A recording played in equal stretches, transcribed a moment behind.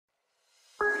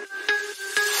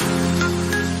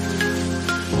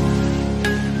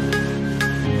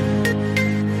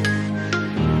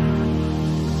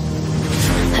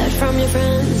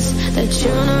that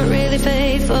you're not really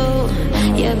faithful.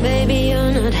 Yeah, baby,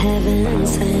 you're not heaven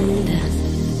sent.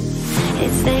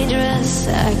 It's dangerous,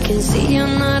 I can see you're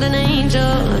not an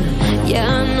angel. Yeah,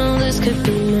 I know this could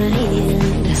be my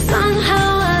end.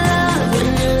 Somehow I love when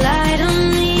you lie to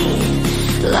me.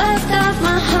 Locked off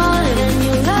my heart and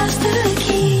you lost the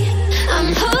key. I'm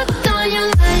hooked on your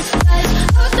lies, lies,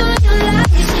 hooked on your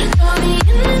lies. Draw me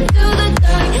in into the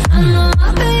dark, I know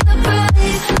I'll pay the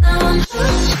price. Now I'm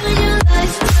hooked on your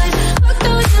lies, lies, hooked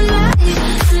on your lies.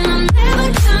 And I'm never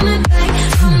coming back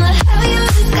from the hell you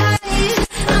disguise.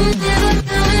 I'm never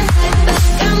coming back,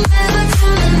 I'm never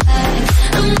coming back.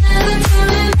 I'm never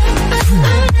coming back,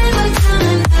 I'm never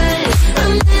coming back.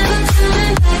 I'm never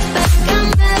coming back, I'm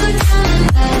never coming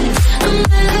back. I'm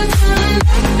never coming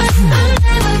back, I'm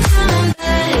never coming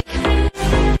back.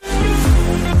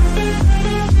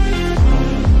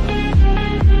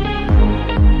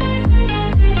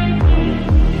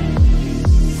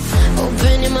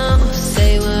 Open your mouth,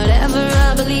 say whatever,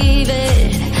 I believe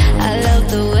it. I love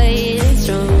the way it's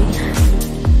drawn.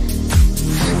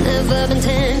 Never been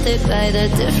tempted by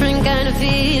that different kind of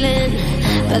feeling,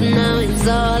 but now it's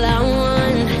all I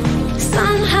want.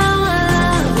 Somehow I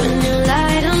love when you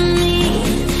lie to me.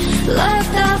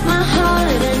 Locked off my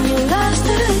heart and you lost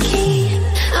the key.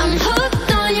 I'm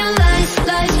hooked on your lies,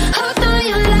 lies, hooked on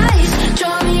your lies.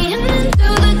 Draw me in into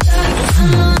the dark, I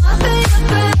know I'll pay the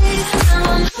price. Now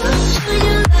I'm hooked on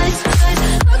your lies, lies,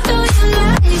 hooked on your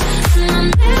lies. And I'm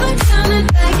never coming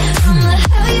back from the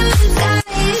hell you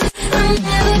disguise. I'm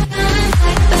never coming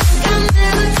back, I'm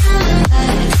never coming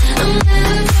back. I'm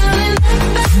never coming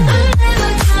back, I'm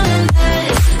never coming back.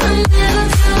 I'm never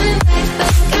coming back,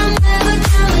 I'm never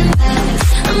coming back.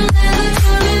 I'm never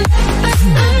coming back,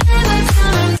 I'm never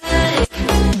coming back.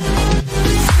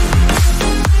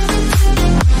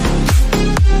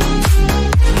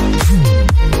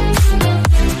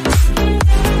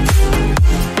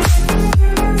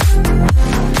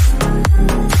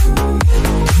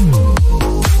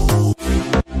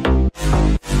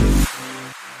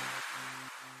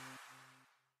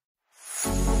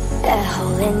 A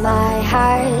hole in my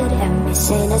heart, I'm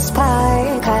missing a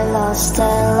spark I lost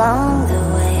along the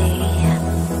way.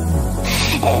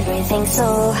 Everything's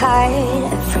so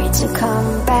hard, afraid to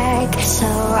come back, so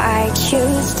I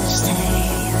choose to stay.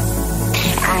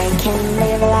 I can't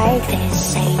live like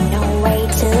this, ain't no way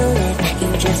to live. You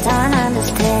just don't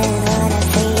understand what I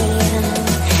feel.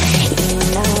 You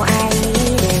know I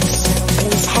need it, so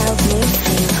please help me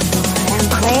feel what I'm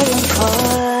craving for.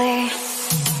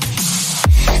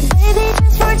 Baby,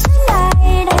 just for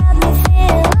tonight, help me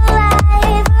feel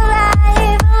alive,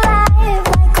 alive, alive,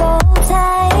 like old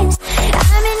times.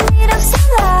 I'm in need of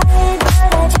some light,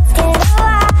 but I just can't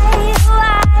why,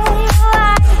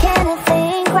 can't I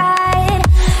think right?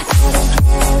 I don't care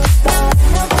about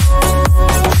no time.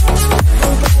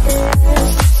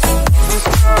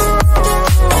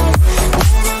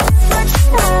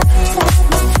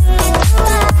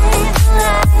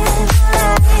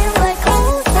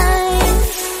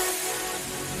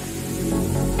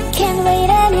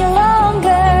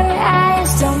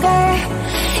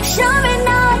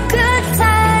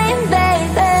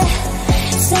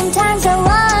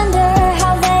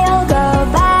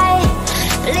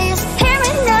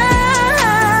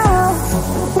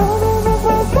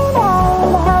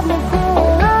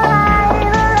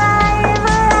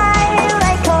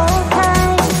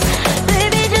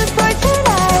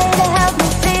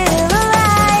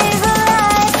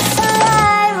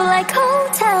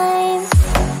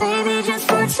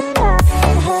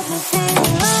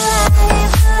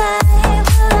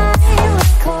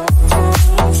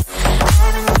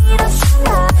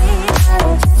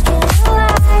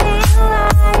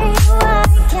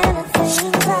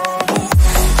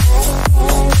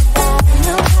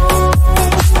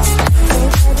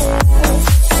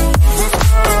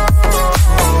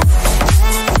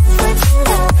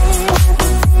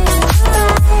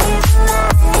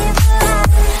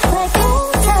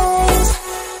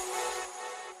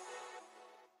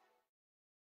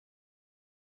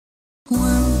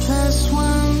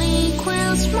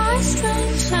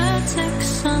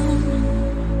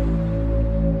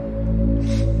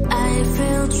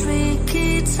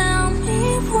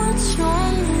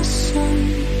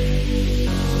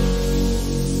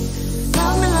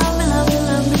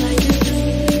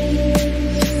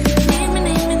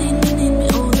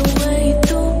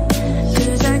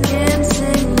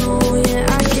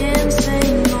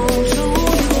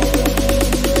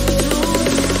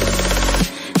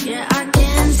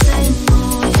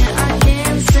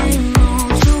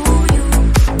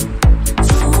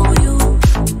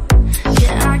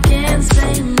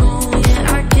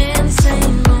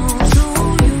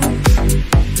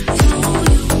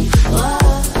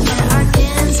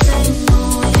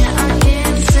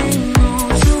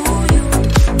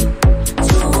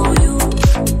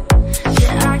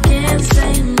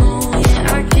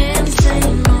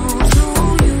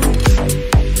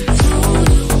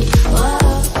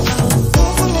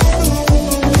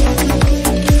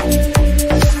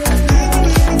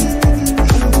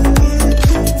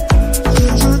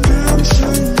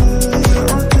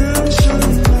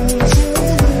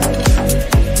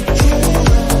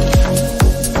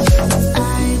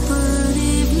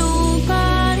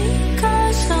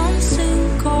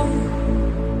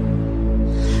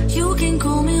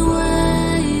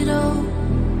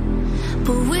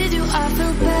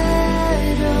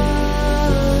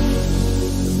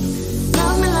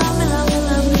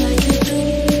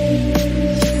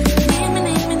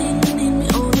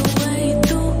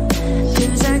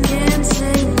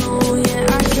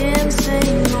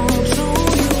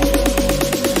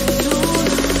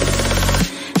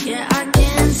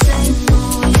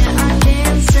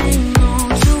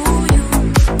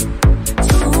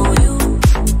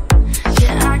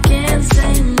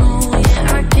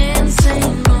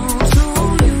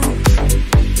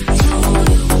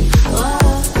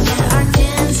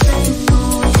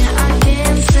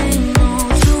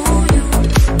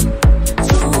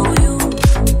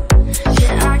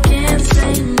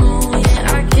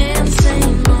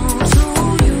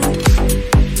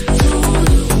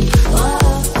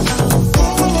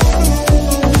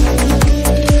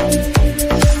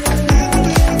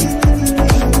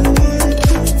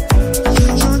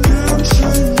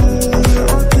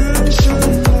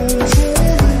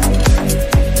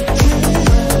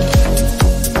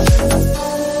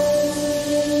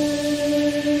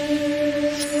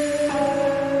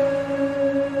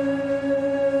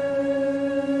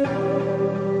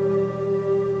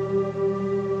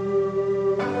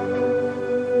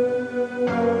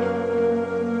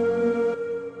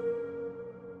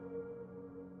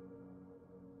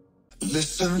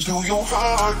 Listen to your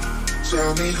heart.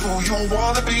 Tell me who you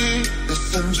wanna be.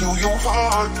 Listen to your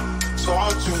heart. It's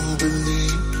hard to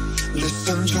believe.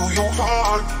 Listen to your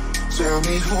heart. Tell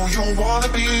me who you wanna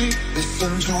be.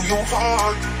 Listen to your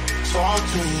heart. It's hard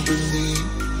to believe.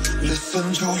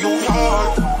 Listen to your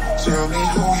heart. Tell me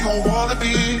who you wanna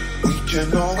be. We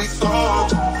can always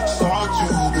start. It's hard to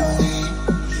believe.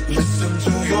 Listen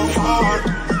to your heart.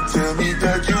 Tell me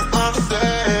that you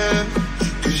understand.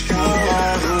 'Cause you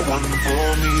are the one for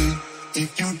me. If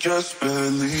you just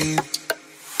believe.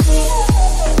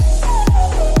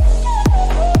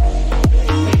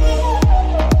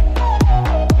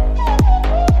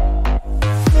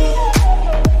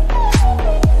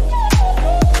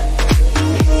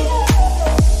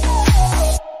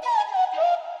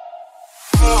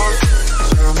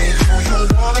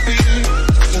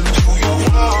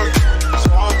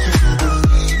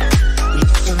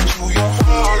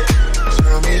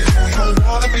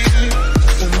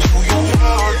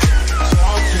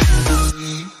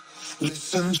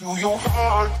 Listen to your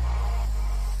heart.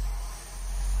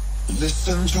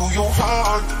 Listen to your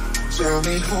heart. Tell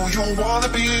me who you wanna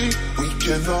be. We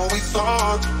can always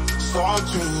start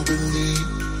to believe.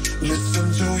 Listen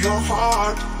to your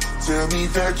heart. Tell me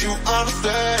that you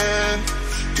understand.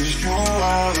 'Cause you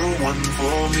are the one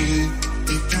for me.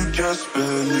 If you just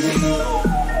believe.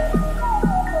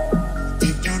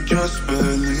 If you just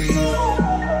believe.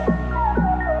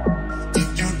 If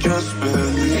you just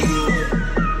believe.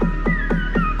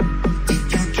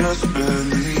 Just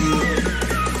believe.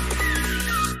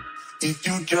 If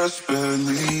you just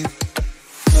believe.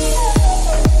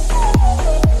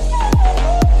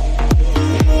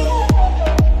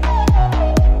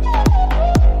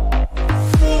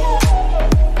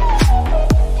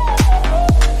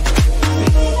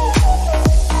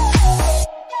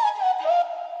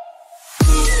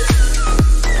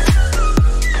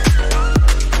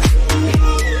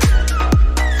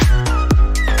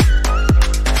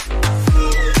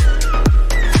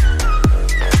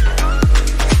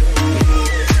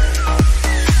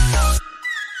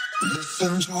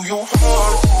 Listen to your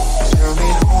heart. Tell me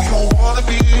who you wanna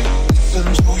be. Listen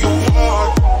to your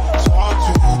heart. It's hard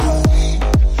to believe.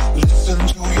 Listen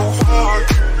to your heart.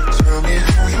 Tell me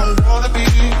who you wanna be.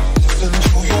 Listen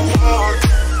to your heart.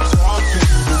 It's hard to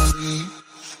believe.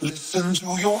 Listen to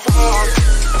your heart.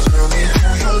 Tell me who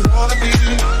you wanna be.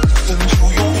 Listen to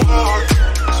your heart.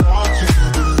 It's hard to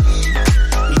believe.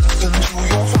 Listen to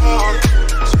your heart.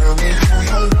 Tell me who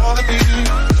you wanna be.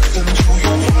 Listen to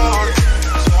your heart.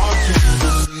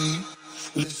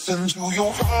 Listen to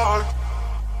your heart.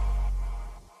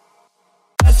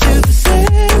 I do the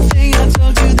same thing. I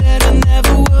told you that I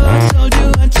never would. Told you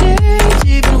I'd change,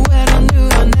 even when I knew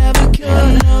I never could. I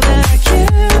know that I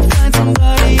can't find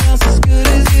somebody else as good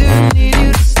as you. Need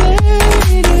you to stay,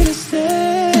 need you to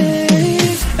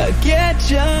stay. I get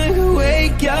young,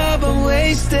 wake up, I'm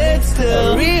wasted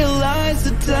still. I realize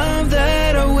the time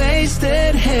that I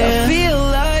wasted here. I feel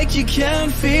like you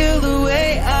can't feel the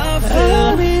way I feel.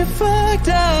 I'll be fucked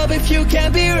up if you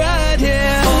can't be right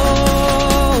here. Oh,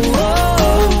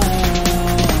 oh,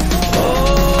 oh,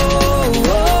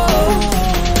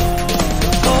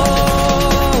 oh, oh,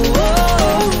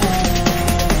 oh.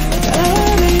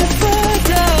 I'll be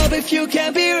fucked up if you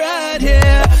can't be right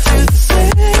here. I do the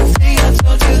same thing. I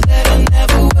told you that I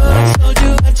never would. Told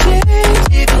you I'd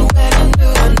change, even when I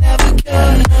knew I never could.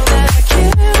 I know that I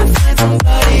can't find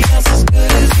somebody else as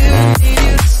good as you. Need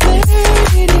you to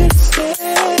stay, need you to stay.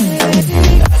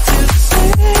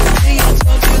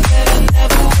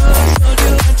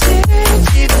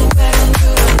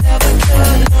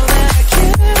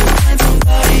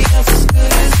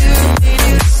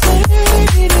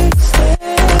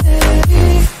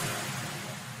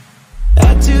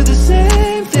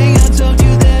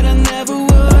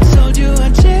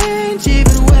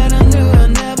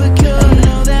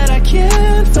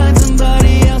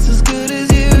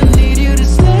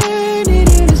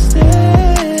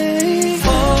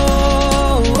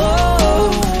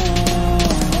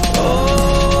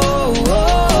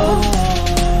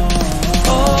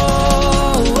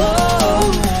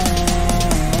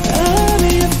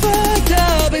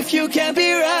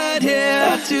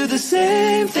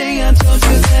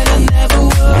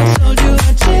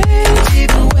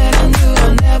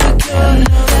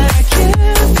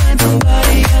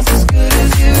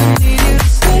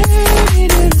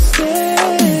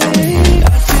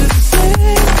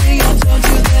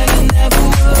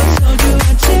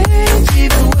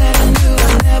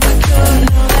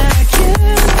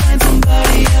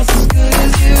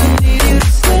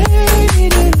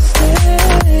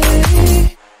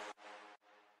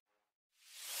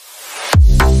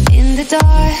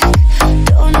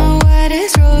 dark.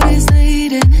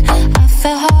 bleeding. I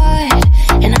fell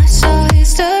hard and I saw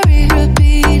history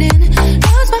repeating.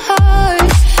 Lost my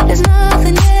heart, there's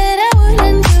nothing that I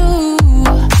wouldn't do,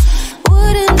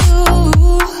 wouldn't do.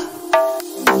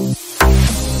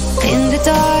 In the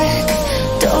dark,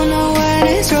 don't know where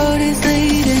this road is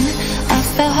leading. I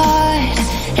fell hard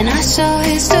and I saw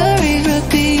history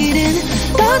repeating.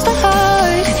 Lost my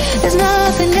heart, there's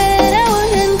nothing that I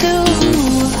wouldn't do,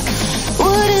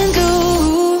 wouldn't do.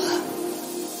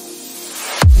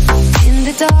 In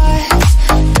the dark,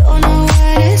 don't know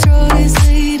where this road is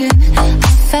leading. I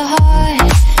fell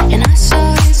hard and I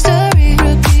saw history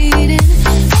repeating.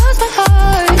 Lost my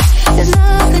heart, there's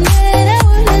nothing that I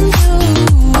wouldn't do,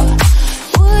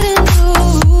 wouldn't do.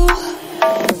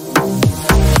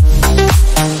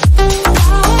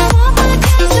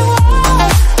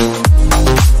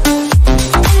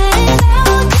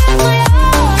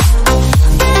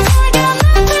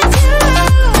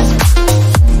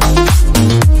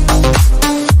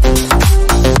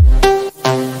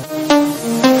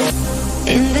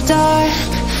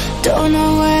 Don't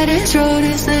know where this road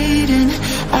is leading.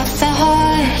 I fell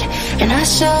hard and I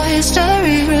saw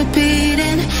history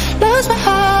repeating. Lost my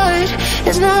heart,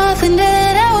 there's nothing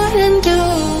that I wouldn't do,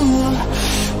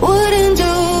 wouldn't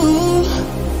do.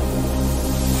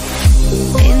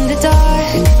 In the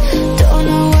dark, don't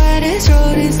know where this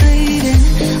road is leading.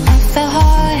 I fell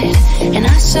hard and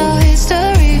I saw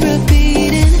history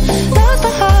repeating. Lost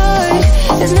my heart,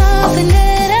 there's nothing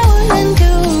that I wouldn't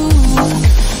do,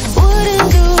 wouldn't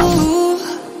do.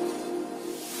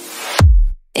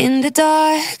 In the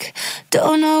dark,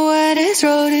 don't know where this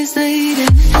road is leading.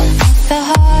 I fell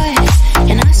hard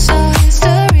and I saw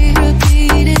history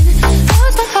repeating.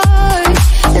 Lost my heart,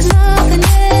 there's nothing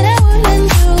that I wouldn't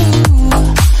do,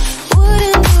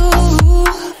 wouldn't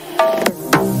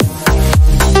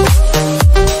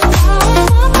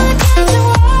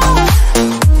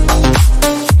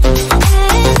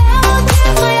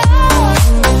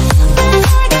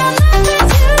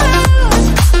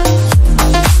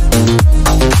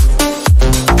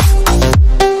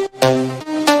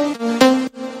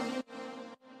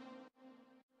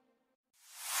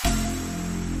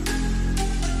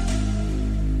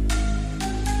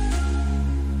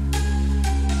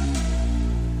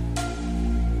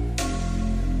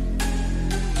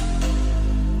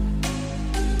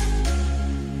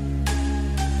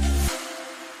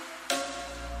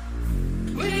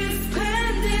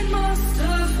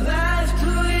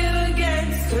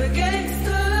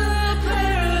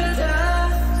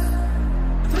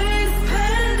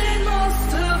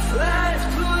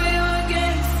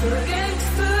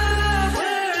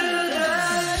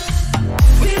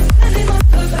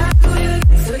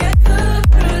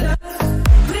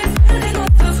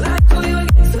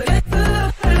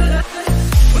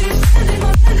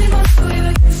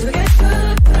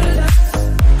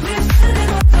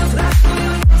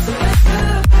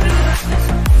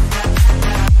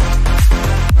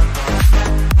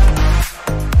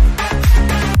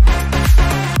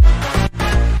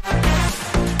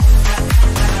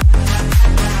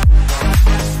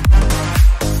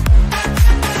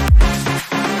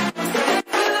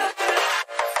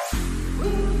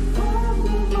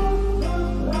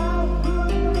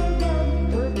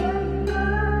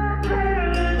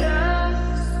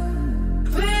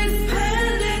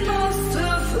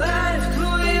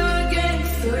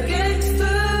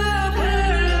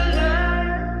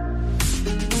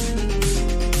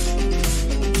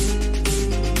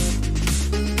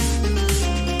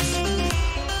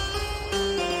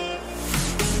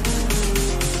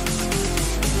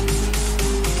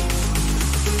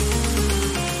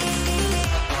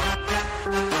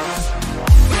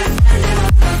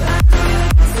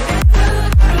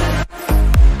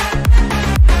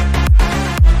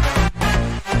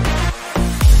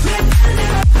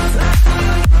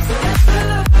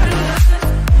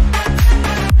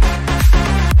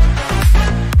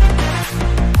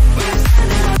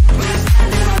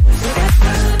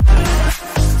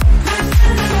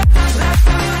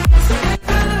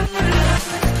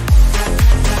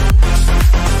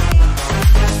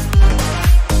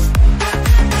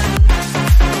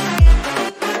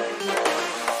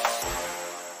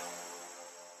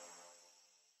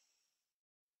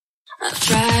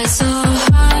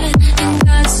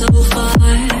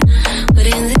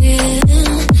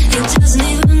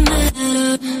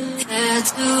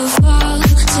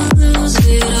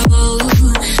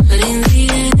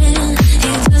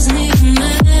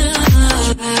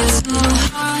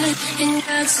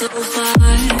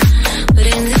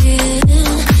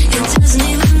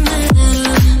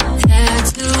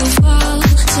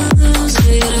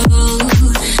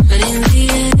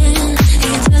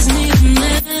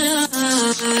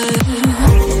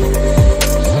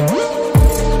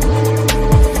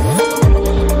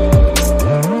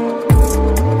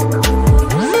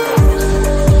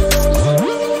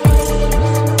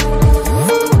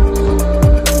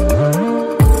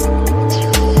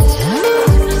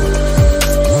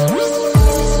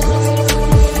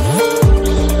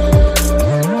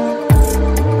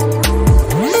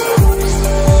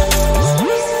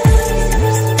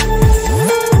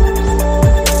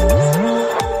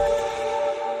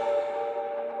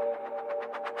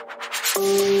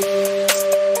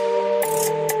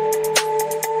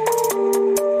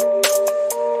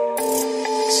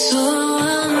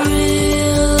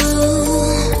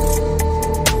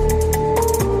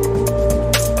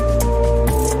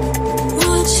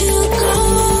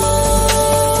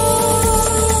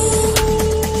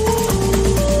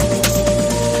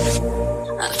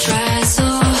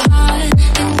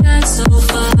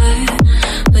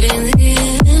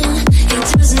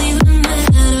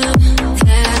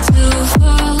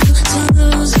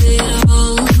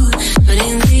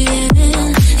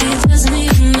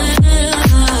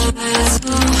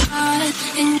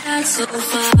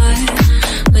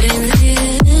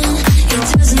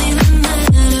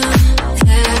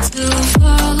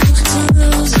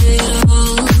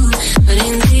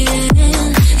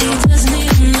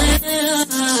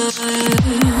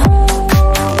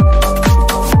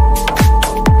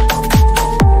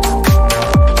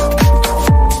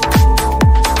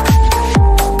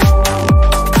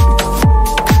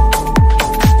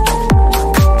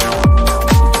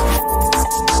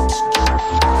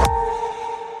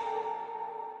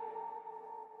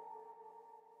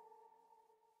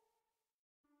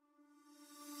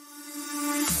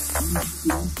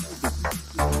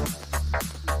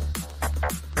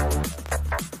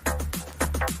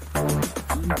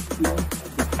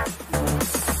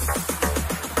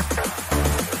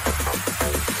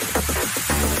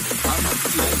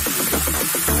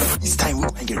It's time we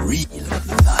make it real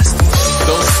nasty.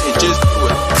 Don't say just do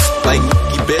it. Like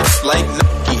Nicky, bitch, like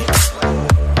Nicky.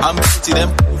 I'm to them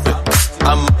prove it.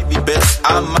 I might be bitch,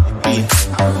 I might be.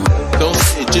 Don't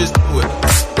say just do it.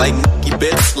 Like Nicky,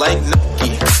 bitch, like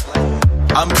Nicky.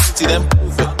 I'm to them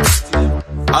prove it.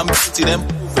 I'm to them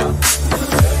prove it.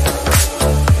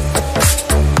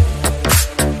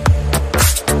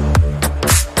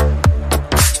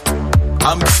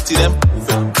 I'm to them prove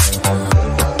it.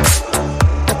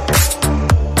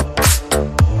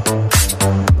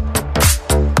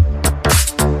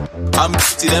 I'm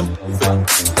to them prove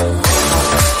it.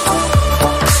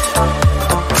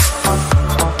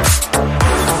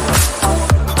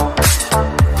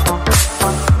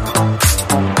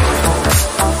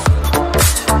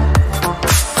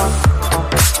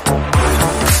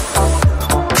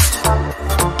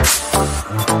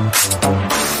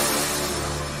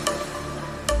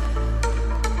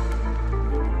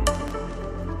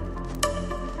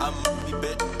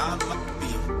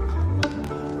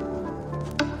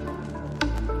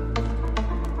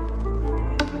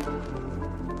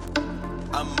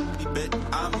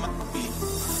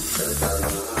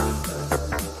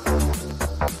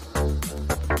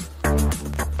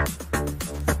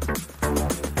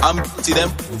 I'm to them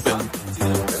prove it.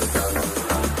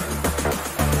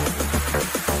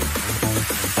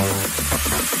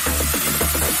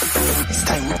 It's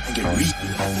time we make it real.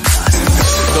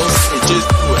 Don't say just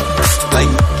do it. Like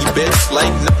Nicky, bitch,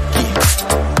 like Nicky.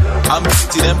 I'm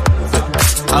to them prove it.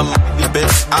 I might be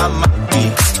bitch, I might be.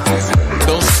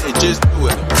 Don't say just do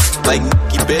it. Like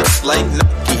Nicky, bitch, like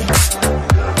Nicky.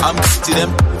 I'm to them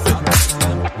prove it.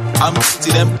 I'm to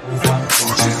them prove it.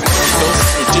 Don't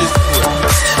say just do it.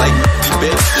 Like Nicky,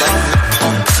 bitch, like Nicky.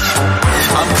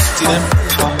 I'm to them.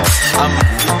 I'm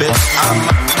the bitch, I'm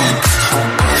Nicky.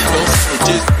 Don't say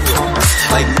just do it.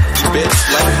 Like Nicky, bitch,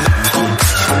 like Nicky.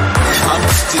 I'm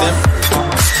to them.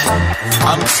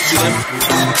 I'm to them.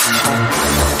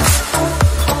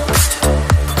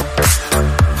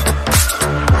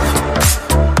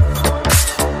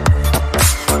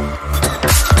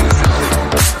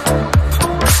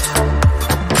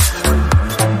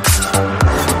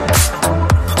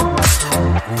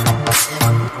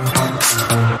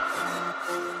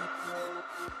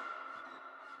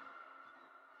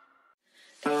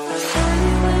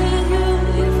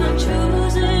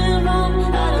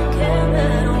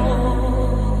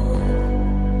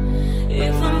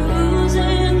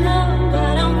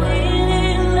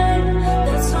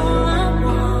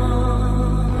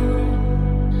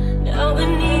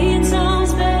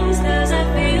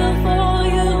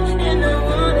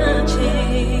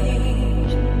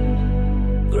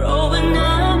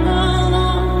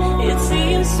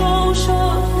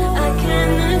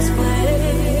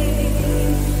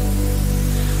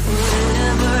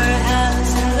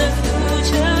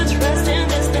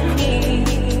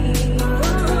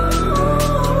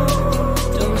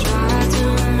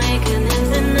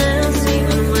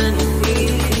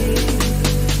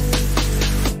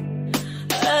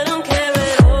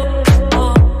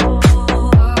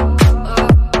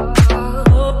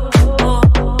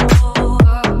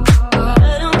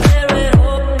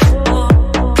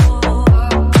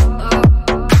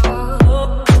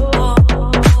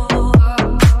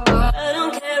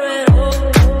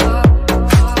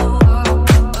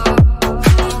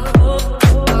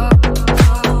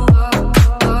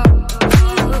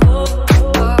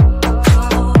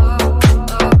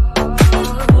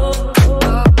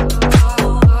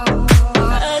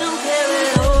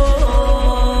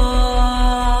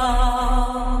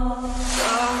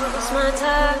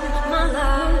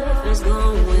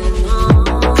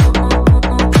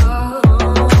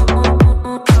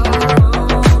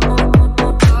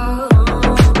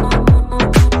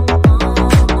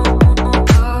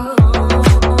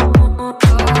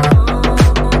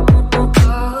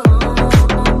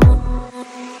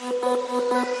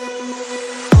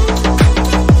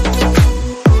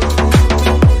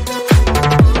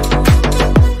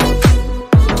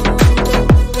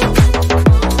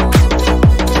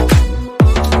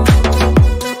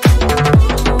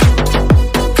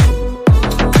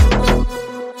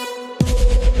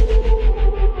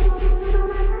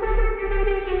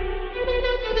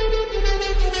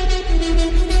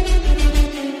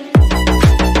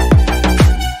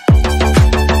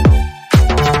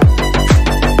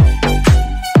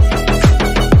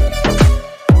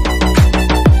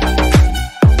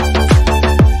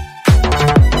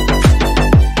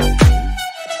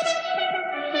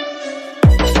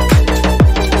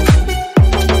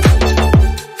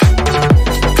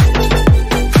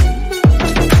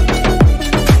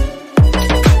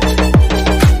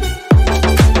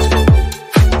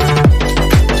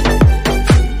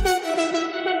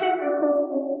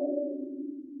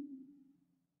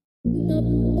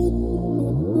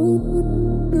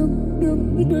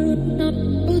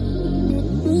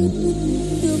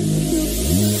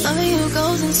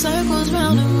 circles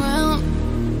round and round.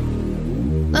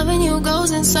 Loving you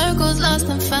goes in circles, lost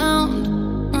and found.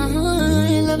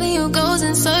 Loving you goes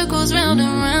in circles round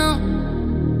and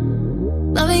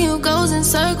round. Loving you goes in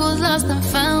circles, lost and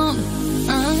found.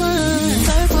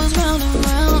 Circles round and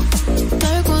round.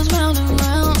 Circles round and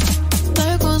round.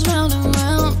 Circles round and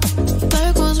round.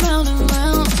 Circles round and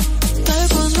round.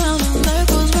 Circles round and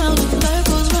circles round and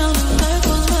circles round and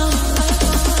circles round and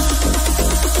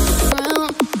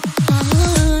round.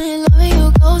 Loving you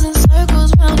goes in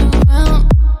circles round and round.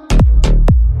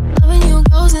 Loving you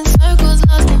goes in circles,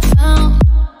 lost and found.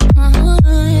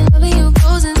 Loving you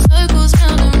goes in circles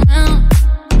round and round.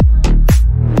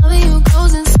 Loving you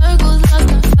goes in circles, lost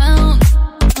and found.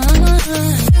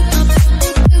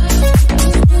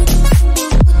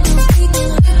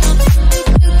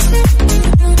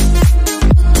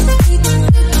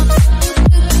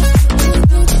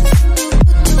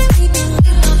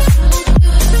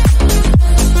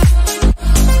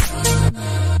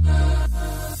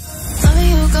 Loving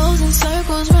you goes in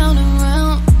circles round and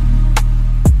round.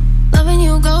 Loving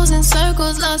you goes in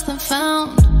circles, lost and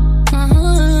found.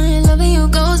 Loving you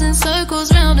goes in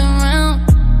circles round and round.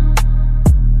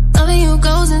 Loving you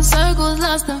goes in circles,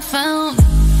 lost and found.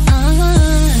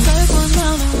 Circles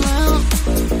round and round.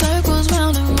 Circles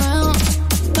round and round.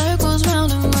 Circles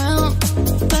round and round.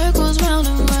 Circles round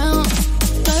and round.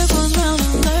 Circles round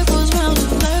and circles round and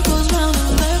circles round and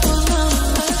circles round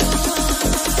and circles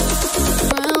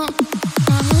round.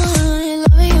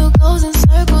 Loving you goes in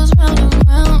circles round and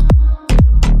round.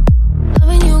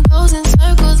 Loving you goes in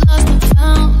circles, lost and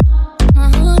found.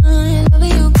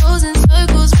 Loving you goes in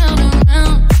circles round and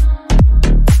round.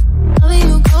 Loving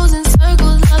you goes in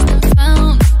circles, lost and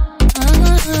found.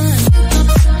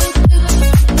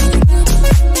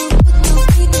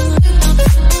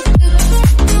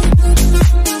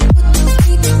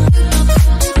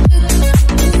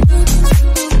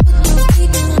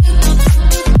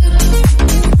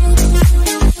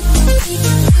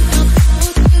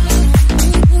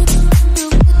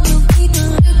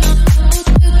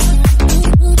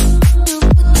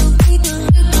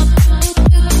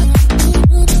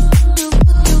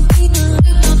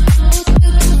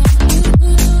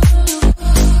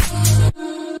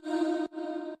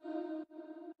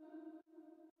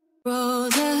 Roll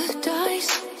the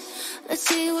dice, let's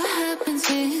see what happens.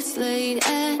 It's late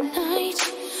at night.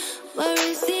 Where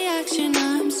is the action?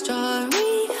 I'm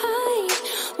starry-eyed.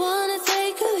 Wanna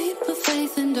take a leap of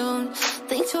faith and don't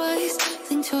think twice,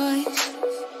 think twice.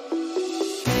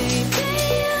 Maybe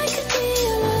I could be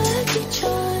a lucky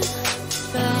charm.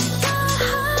 Spell your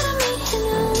heart on me and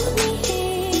hold me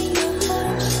in your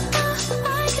arms.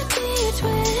 I could be a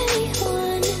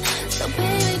 21, so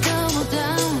baby double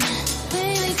down.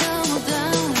 Baby double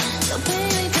down, so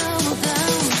baby double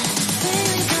down.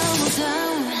 Baby double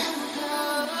down.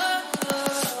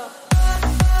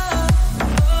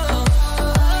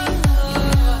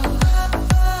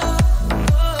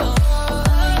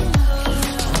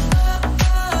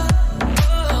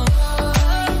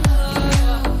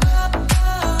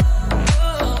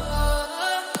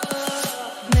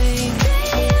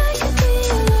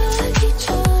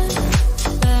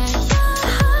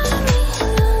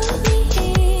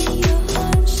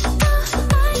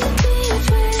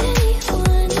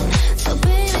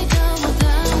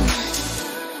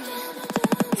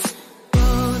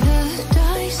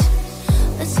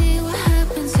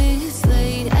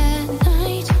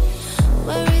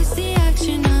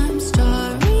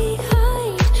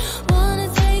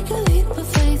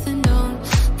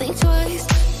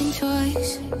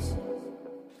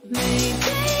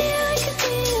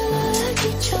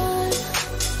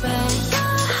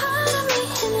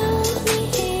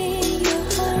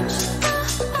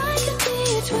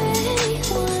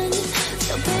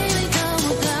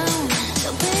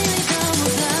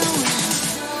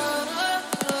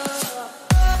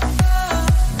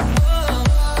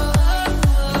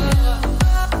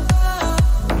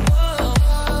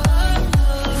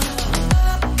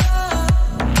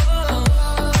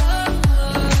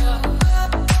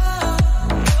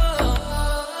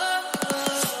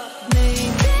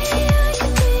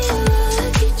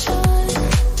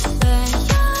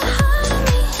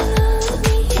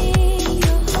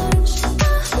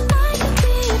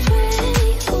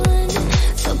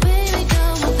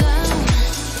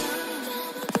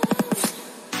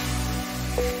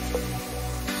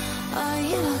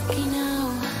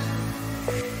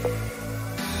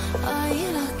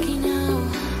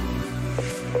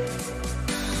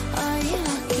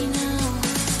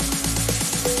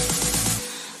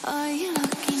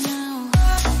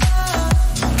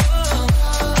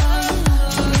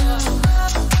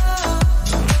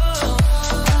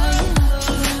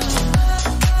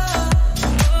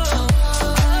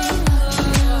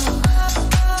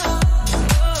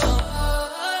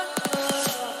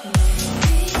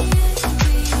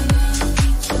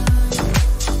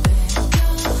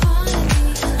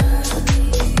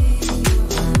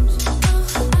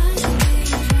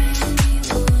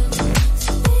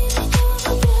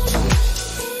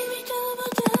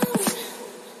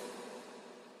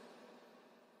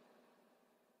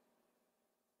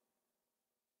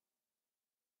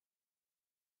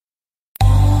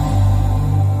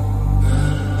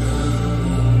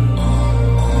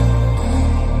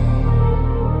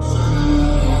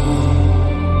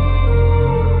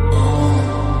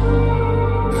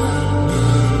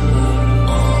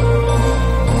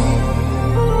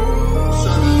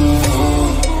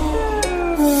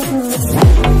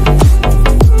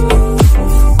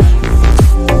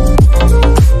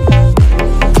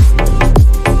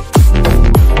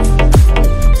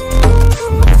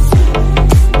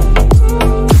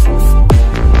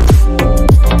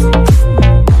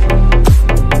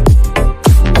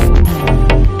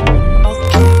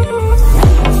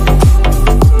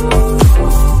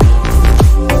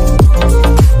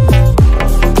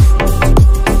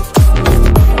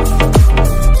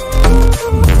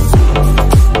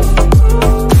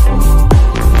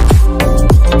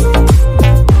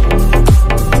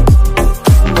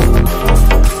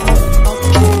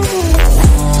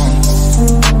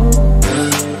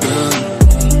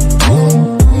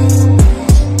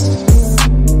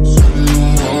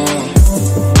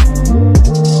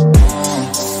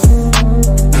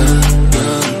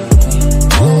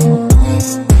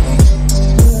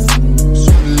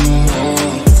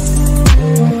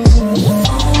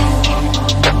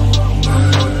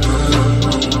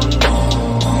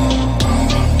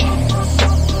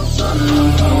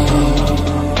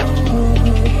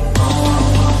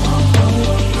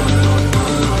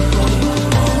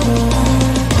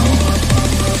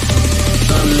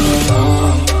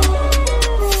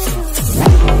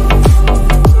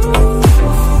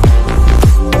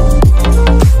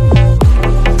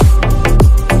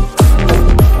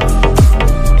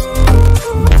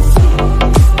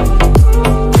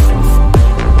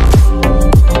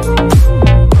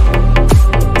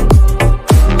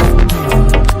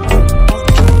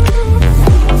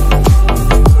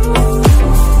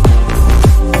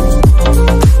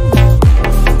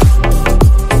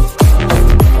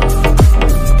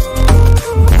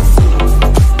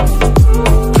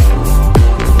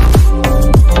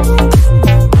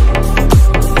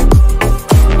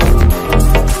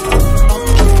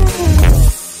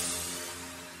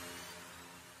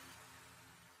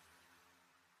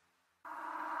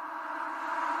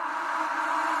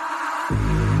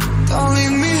 Don't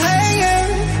leave me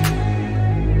hanging.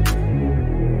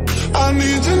 I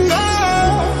need to know.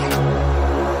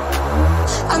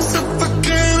 I'm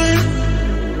suffocating,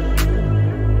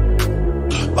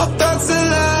 but that's a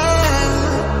lie.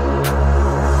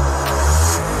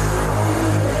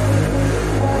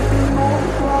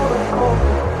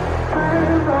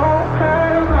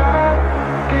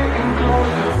 Getting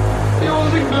closer,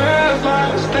 using glass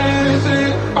like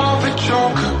dancing off a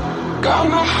joker. Got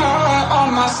my heart on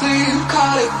my sleeve,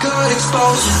 call it good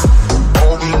exposure.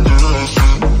 I've been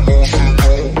dancing, emotional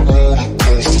roller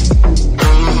coaster.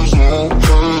 Hands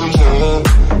up,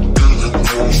 getting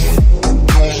closer.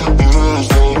 Using glass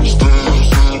like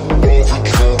dancing off a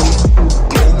joker.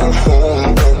 Got my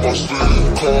heart on my sleeve,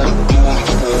 call it good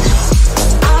exposure.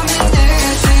 I've been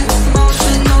dancing,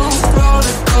 emotional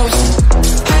roller coaster.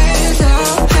 Hands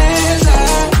up, getting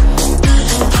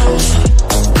closer.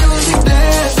 Music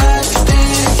blast like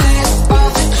dancing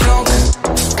off a joker.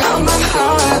 Got my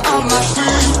heart on my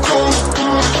sleeve, call it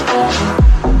good exposure.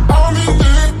 I'm in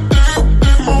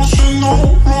emotional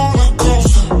roller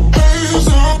coaster. Hands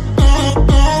up,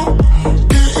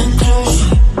 getting closer.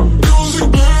 Music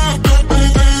black,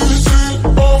 dancing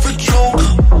off a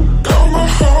joker. Got my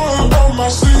heart on my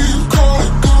sleeve, call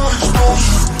it good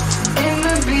exposure. In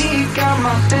the beat, got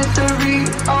my sensory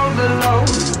overload.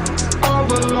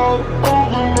 Overload,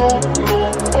 overload,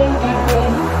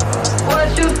 overload. What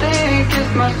you think is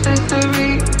my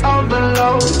sensory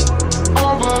overload?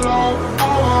 Overload,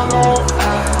 overload.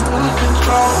 I lose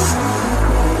control.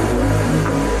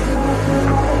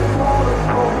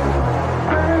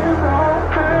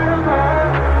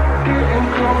 Getting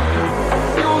closer.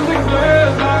 Music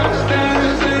blares like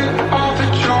dancing off a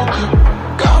joker.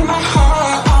 Got my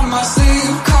heart on my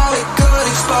sleeve, call it good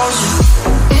exposure.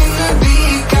 In the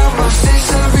beat, got my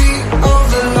sensory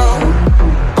overload.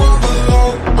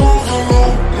 Overload,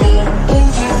 overload,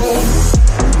 overload.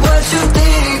 What you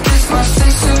think is my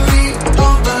sensory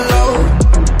overload?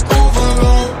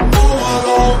 Overload,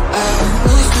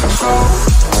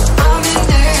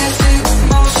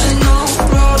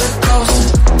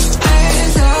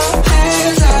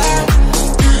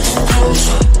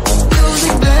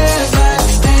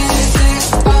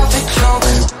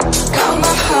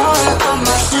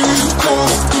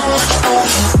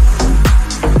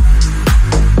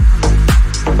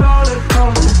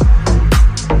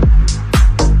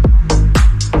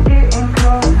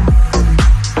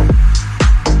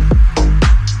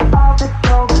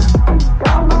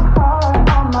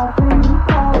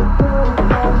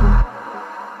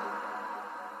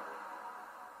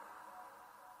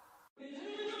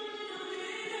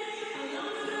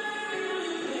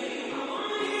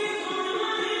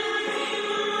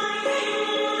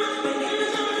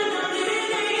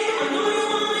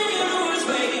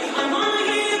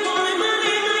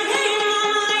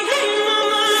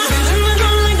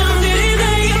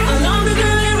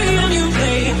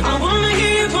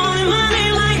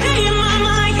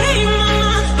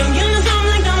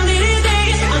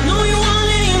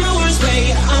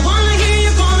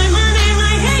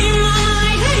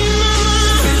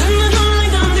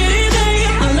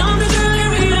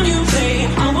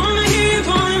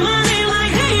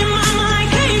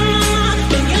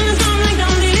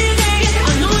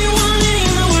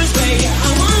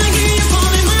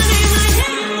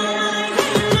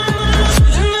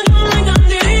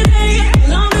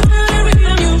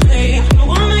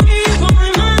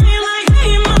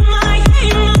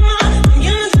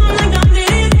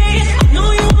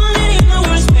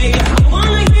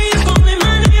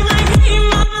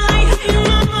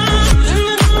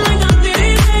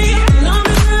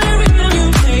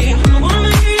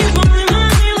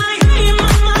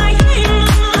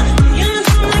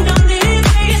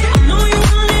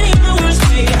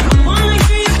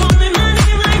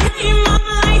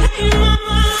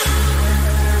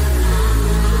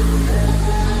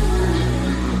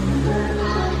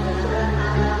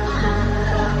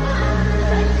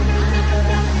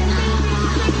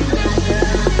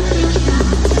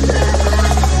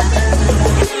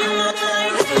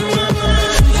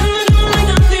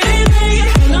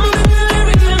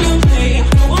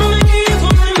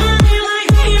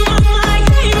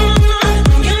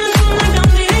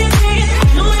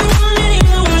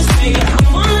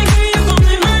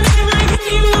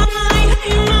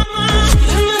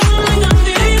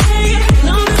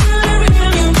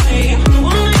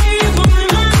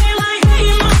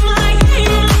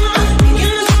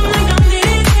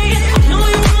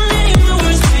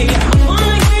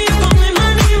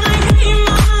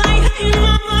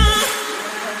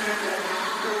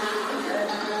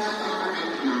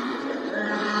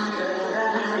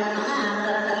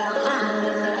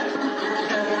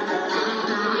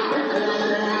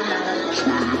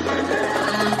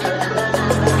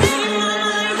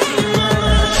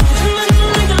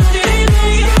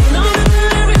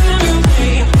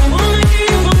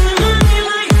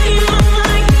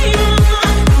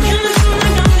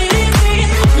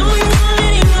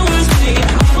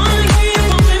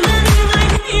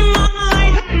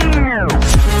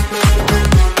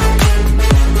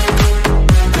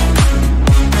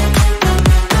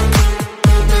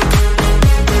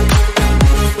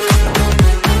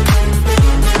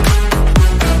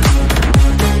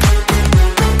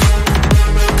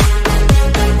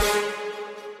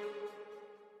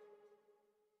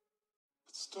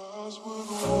 Stars would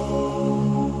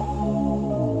warm.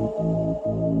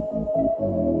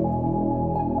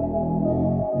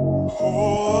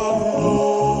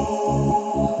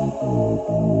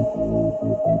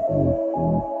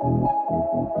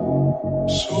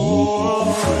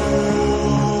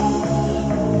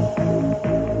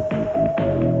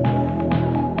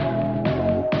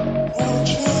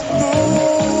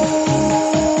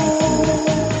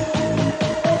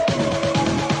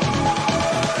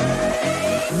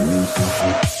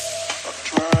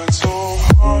 Tried so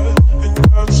hard and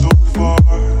got so far,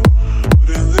 but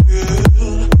in the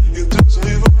end, it doesn't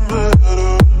even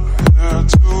matter. Had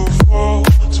to fall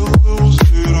to lose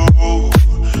it all,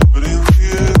 but in the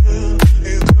end,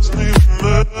 it doesn't even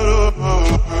matter.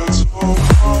 Tried so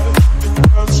hard and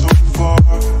got so far,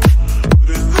 but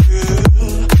in the end,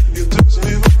 it doesn't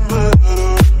even matter.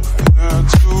 Had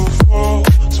to fall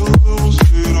to lose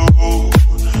it all,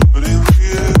 but in the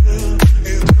end,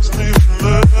 it doesn't even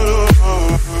matter.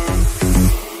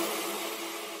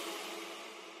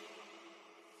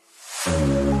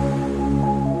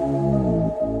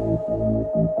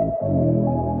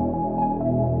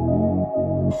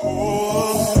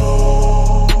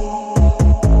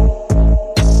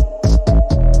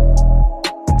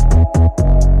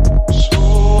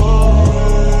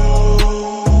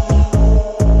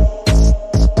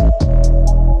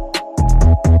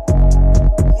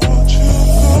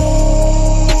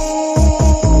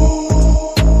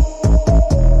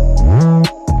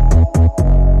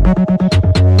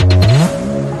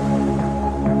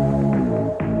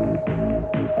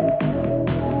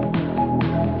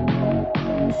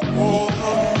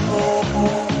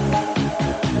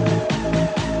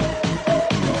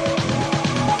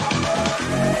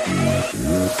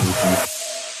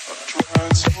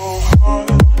 Tried so hard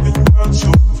and got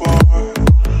so far,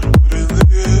 but in the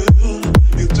end,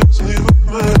 it doesn't even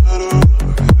matter.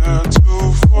 Had to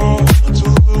fall to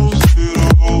lose it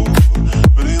all,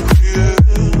 but in the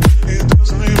end, it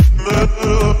doesn't even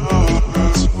matter.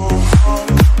 Tried so hard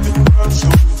and got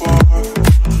so far,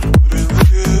 but in the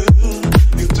end,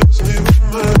 it doesn't even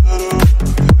matter.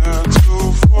 Had to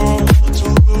fall to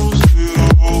lose it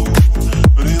all,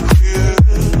 but in the end,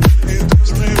 it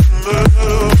doesn't even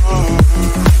matter.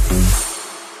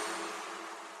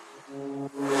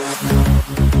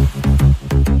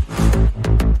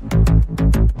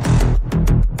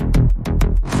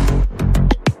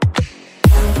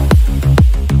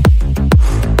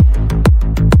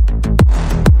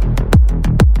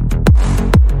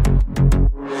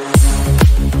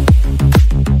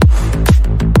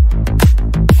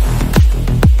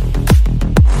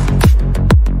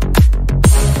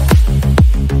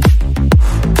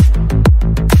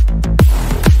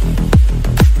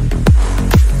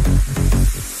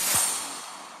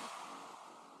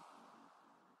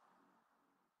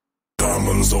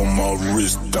 Diamonds on my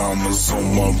wrist, diamonds on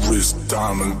my wrist,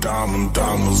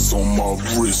 diamonds on my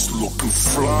wrist, looking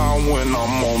fly when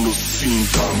I'm on the scene.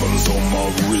 Diamonds on my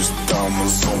wrist,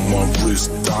 diamonds on my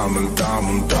wrist,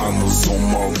 diamonds on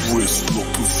my wrist,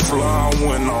 looking fly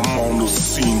when I'm on the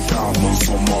scene. Diamonds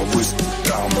on my wrist,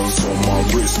 diamonds on my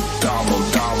wrist,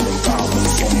 diamonds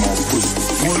on my wrist.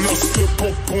 When I slip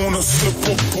up on a,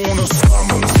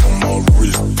 diamonds on my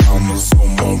wrist, diamonds on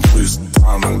my wrist,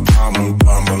 diamonds on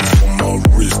my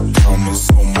wrist, diamonds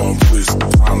on my wrist,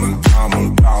 diamonds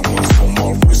on my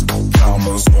wrist,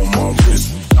 diamonds on my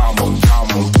wrist,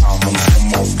 diamonds on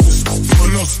my wrist.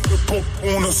 When I slip up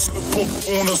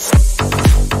on a,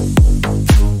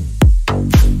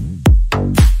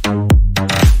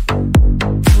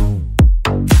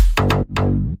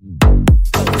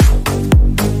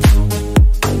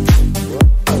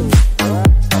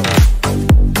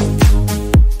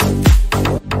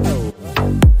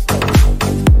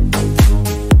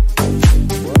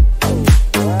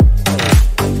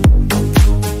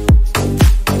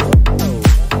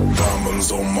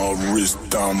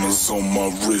 diamonds on my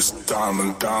wrist,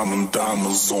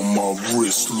 diamonds on my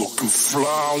wrist, looking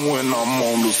fly when I'm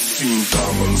on the scene.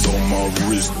 Diamonds on my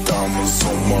wrist, diamonds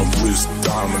on my wrist,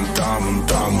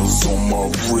 diamonds on my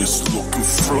wrist, looking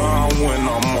fly when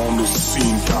I'm on the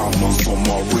scene. Diamonds on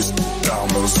my wrist,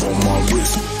 diamonds on my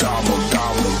wrist, diamonds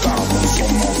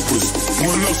on my wrist.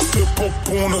 When I step up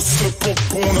on a,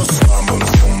 diamonds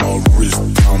on my wrist,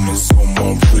 diamonds on my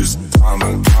wrist,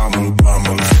 diamonds on my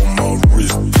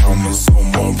wrist, diamonds on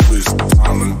my wrist,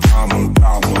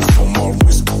 diamonds on my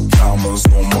wrist, diamonds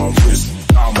on my wrist,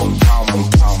 diamonds on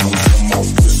my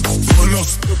wrist.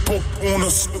 When I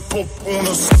step up on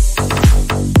a,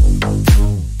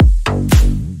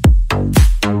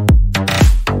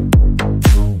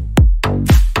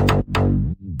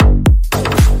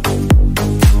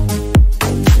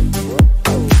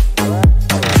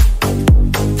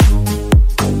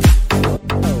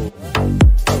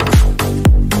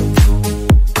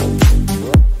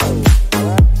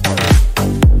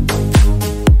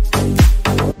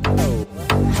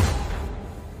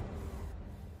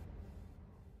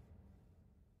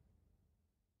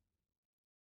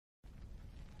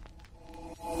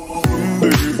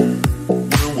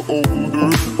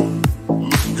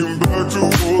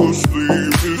 fall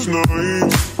asleep this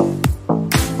night.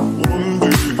 One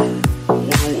day, when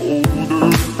I'm older,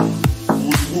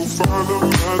 we will find a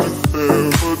magic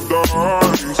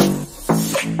paradise.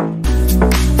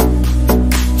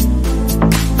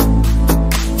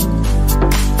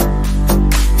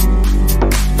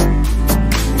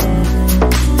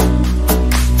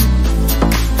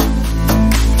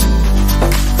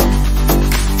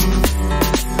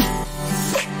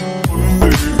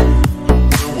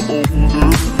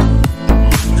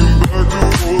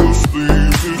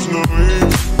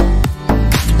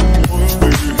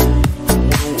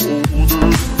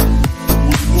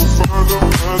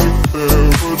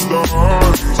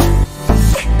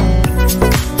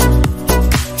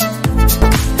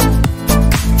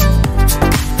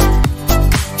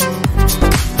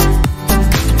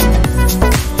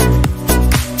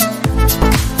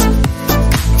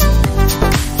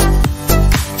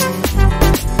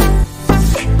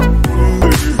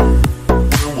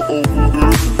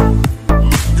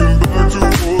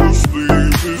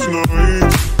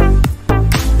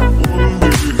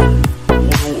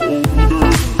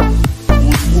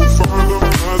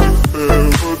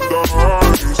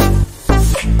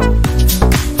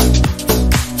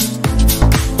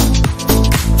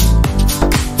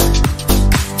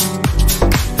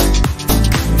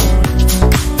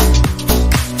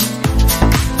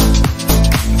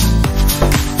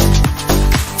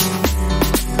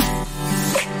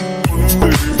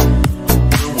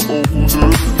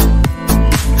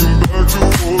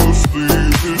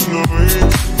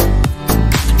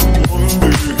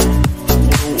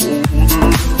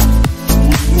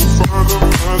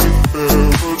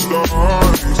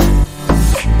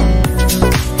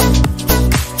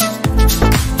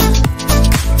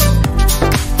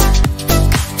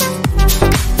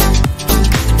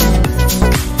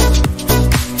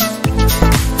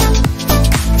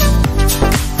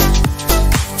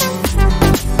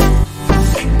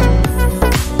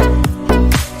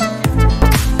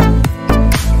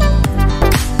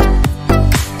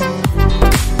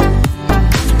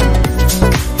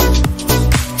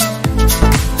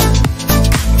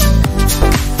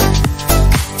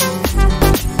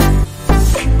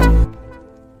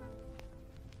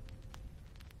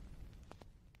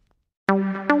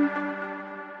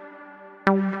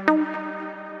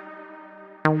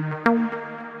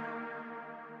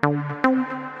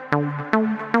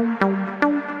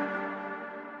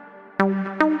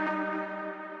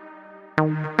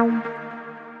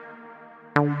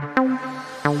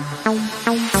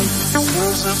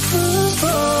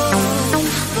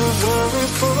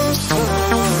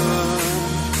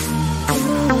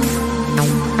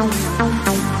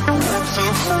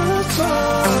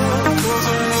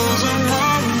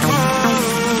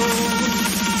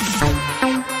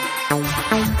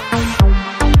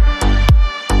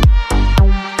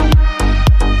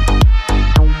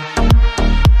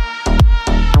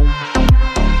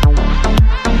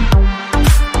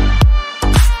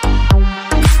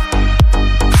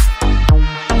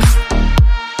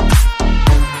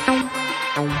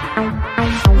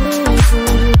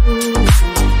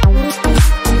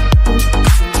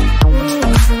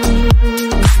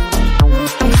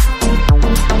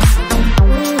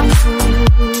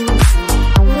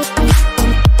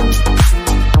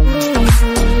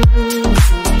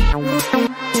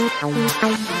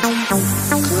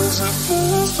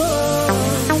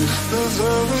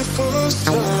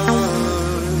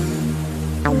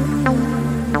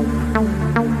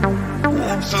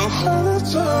 I'm so hard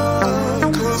to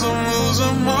talk, 'cause I'm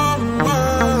losing my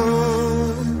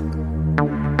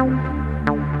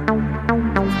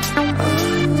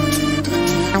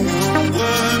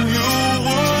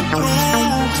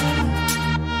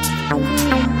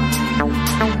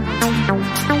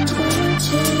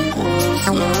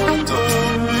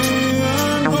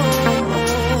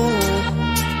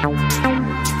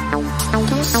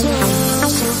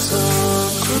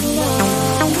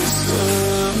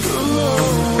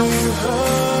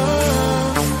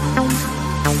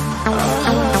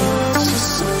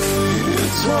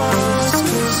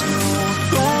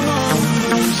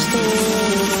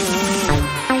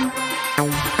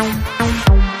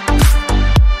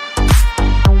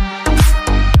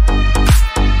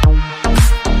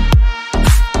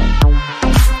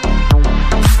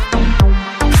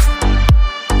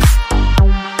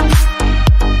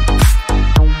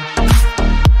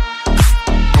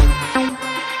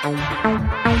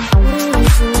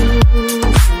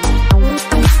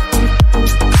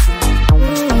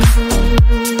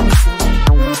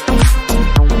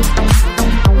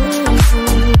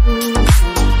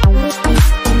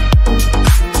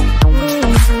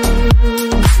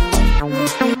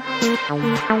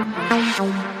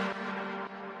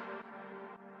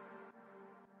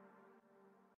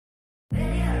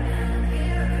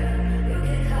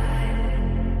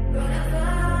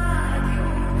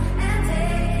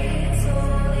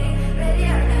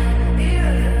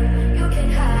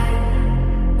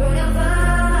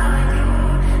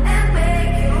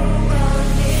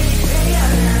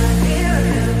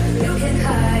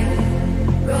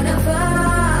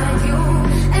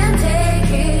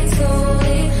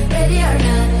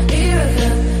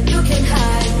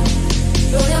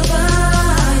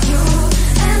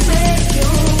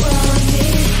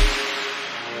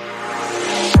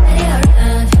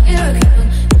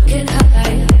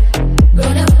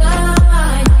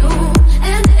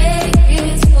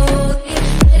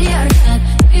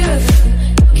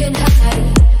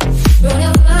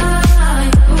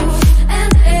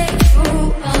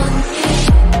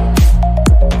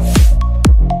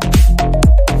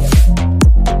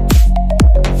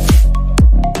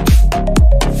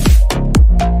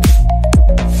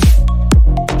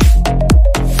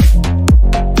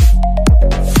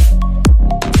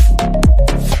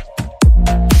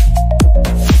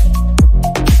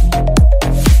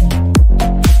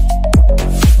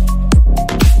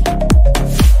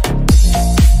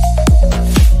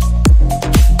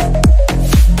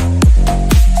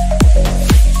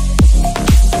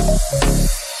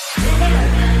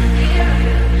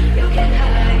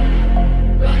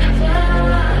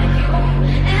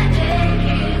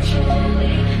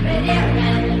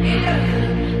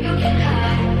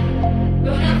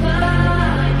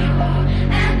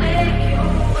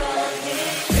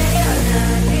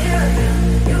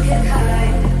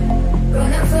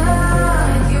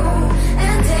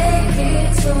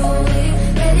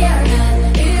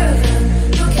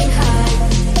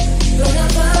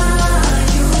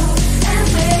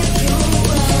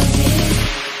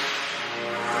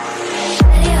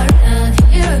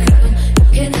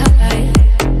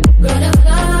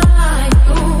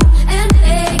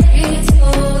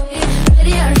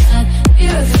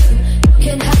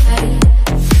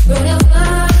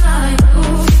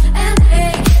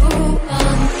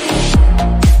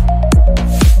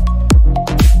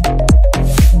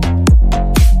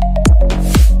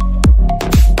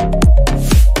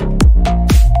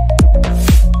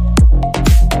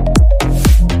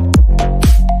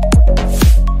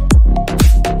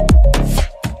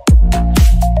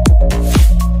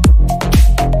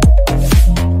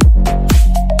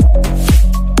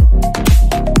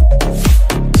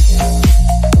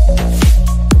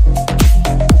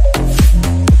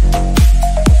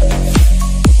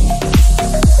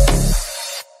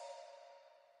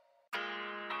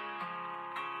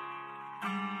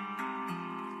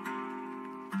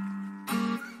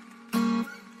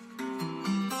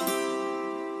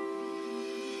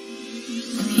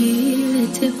Il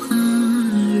était brun,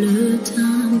 le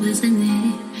teint basané,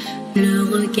 le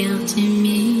regard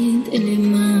timide et les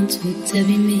mains toutes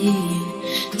abîmées.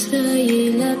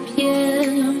 Tailler la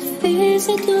pierre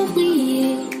faisait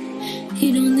ouvrier,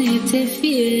 il en était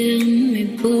fier, mais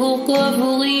pourquoi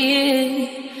vous riez?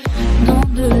 Non,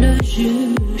 ne le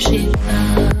jugez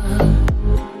pas,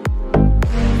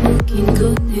 vous qui ne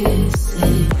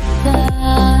connaissez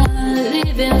pas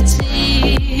les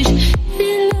vertiges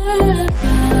et la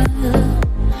peur.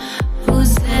 Vous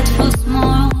êtes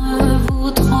faussement heureux,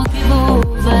 vous troquez vos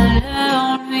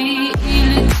valeurs. Lui, il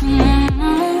est tout mon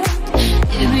monde,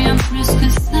 et bien plus que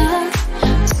ça.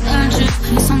 Seul je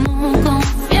crie son nom quand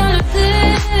vient le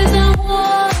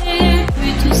désarroi, et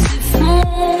puis tout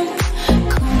s'effondre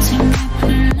quand il n'est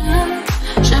plus là.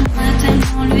 J'aimerais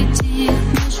tellement lui dire,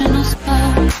 mais je n'ose pas.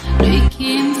 Lui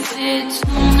qui me fait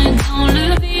tourner dans le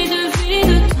vide,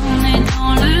 vide, tourner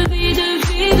dans le vide,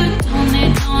 vide, tourner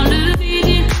dans le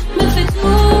vide. Il me fait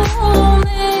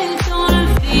tourner dans le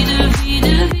vide,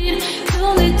 vide, vide,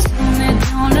 tourner, tourner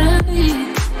dans le vide,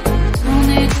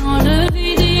 tourner dans le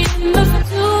vide. Il me fait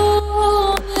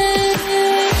tourner.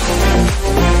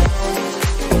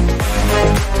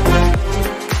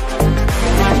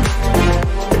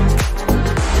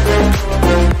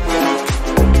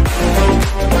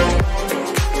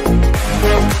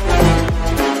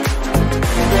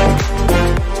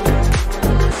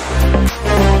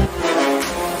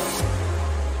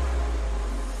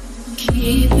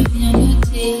 Qui peut bien me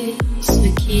dire ce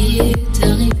qui est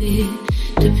arrivé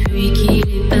depuis qu'il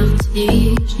est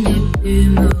parti? Je n'ai pu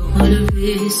me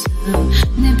relever, ça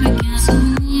n'est plus qu'un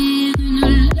souvenir,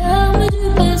 une larme du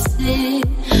passé,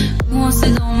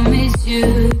 coincée dans mes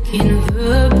yeux, qui ne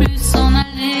veut plus s'en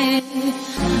aller.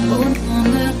 Oh non,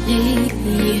 ne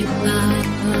riez pas,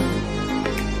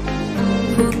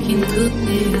 vous qui ne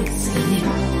connaissez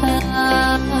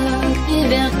pas les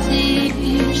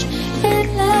vertige et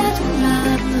la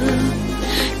douleur.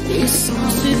 Ils sont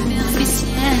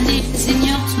superficiels, ils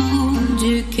ignorent tout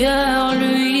du cœur.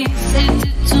 Lui,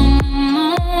 c'était ton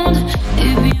monde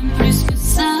et bien plus que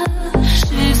ça.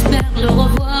 J'espère le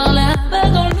revoir là-bas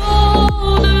dans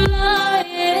l'au-delà.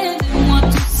 Aidez-moi,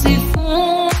 tous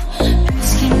s'effondrent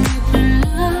puisqu'il n'est plus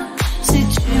là.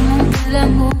 C'est-tu mon bel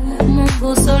amour, mon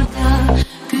beau soldat,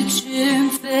 que tu me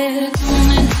fais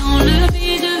tourner dans le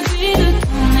vide, vide,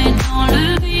 tourner dans le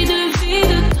vide,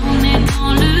 vide, tourner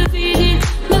dans le vide,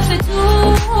 il me fait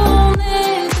tourner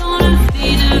dans le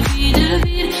vide, vide,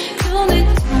 vide, tourner,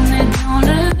 tourner dans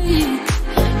le vide,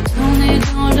 tourner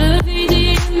dans le vide,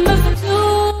 il me fait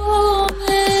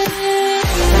tourner.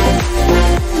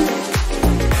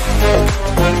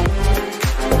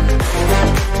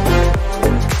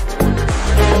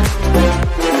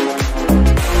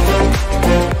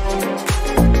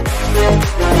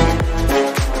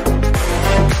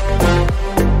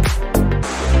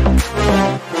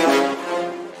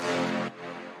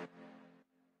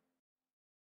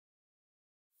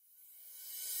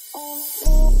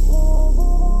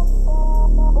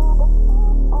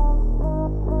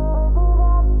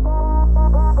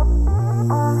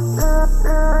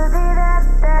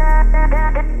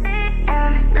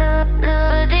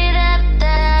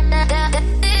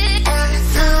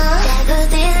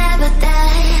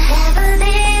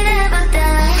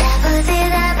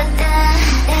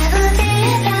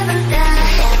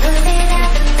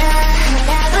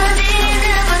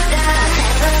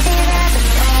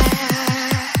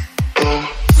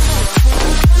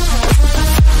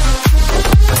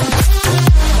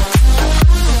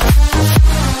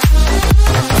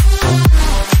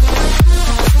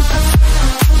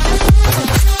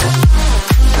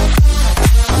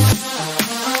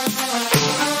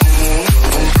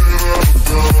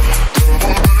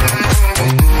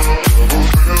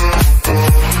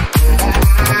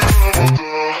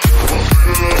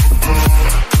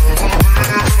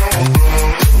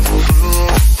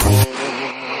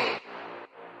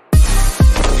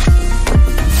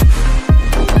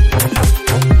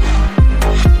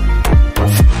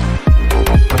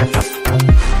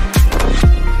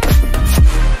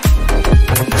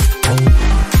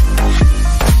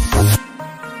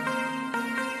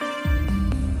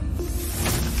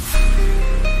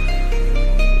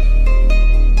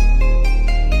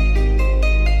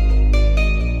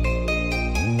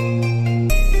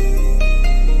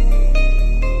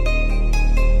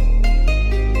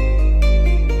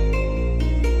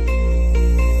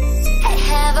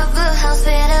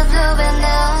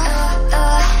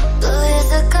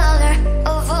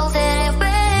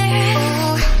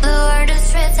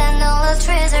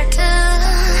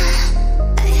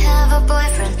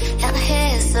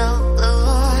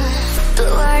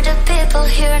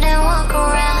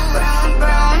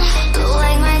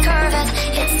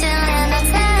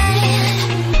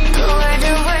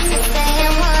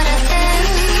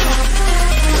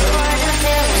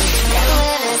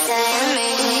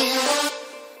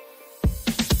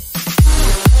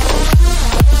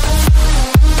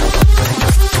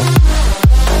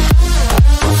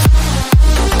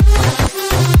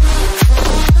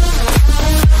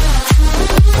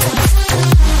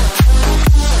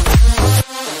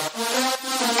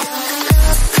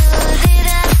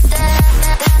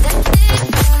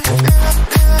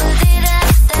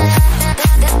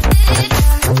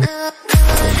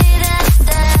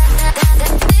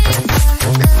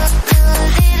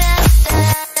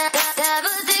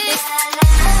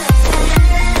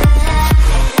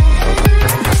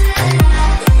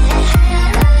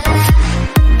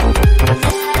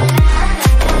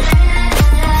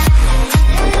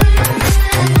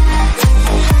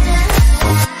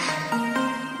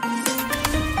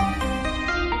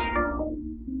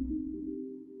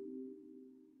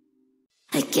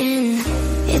 Again,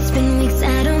 it's been weeks,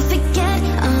 I don't forget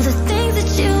all the things that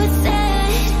you had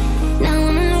said. Now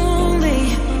I'm lonely.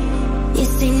 You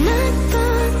say not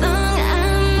for long, I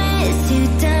miss you,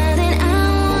 darling. I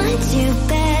want you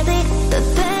badly, but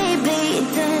baby,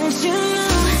 don't you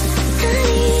know I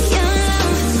need your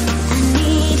love, I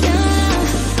need your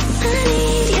love, I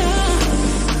need your,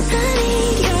 I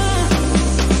need your,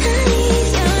 I need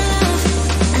your love,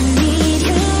 I need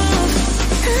your love,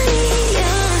 I need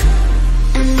your,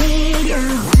 I need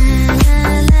your.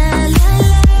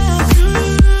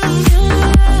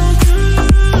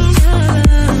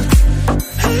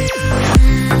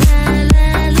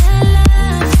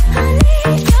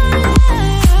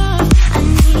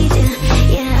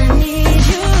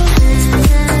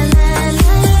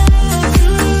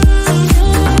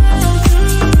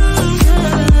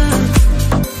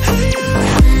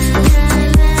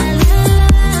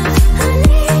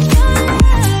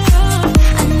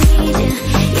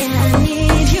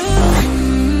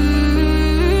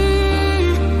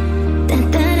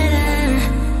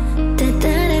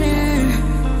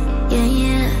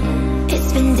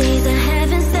 days I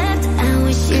haven't slept. I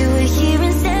wish you were here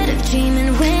instead of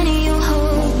dreaming when you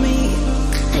hold me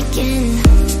again.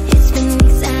 It's been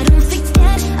weeks, I don't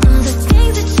forget all the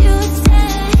things that you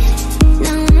said.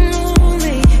 Now I'm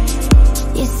lonely.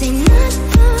 You say not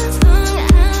for long.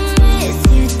 I miss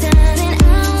you, darling.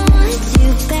 I want you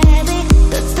badly,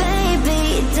 but baby,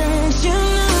 don't you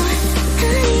know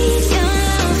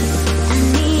I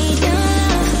need your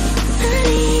love. I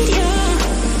need your love.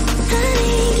 I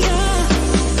need your. I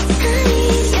need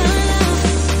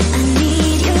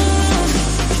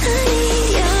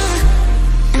your.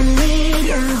 I need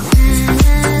your love.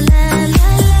 I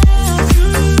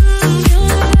need your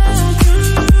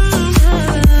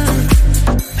love.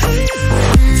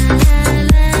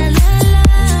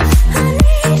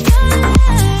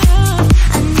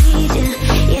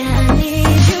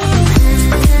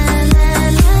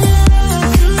 I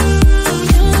need your.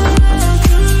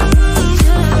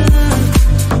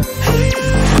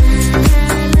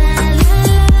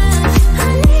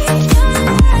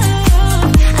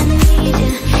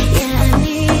 I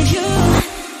need your.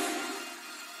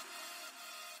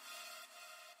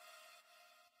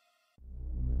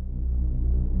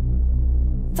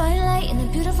 La la la Firelight in the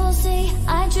beautiful sea,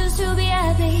 I choose to be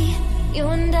happy. You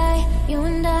and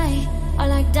I are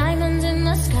like diamonds in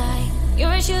the sky.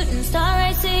 You're a shooting star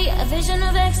I see, a vision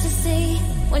of ecstasy.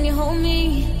 When you hold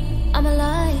me, I'm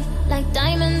alive, like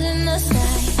diamonds in the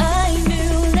sky. I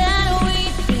knew that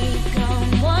we'd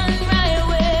become one right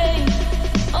away.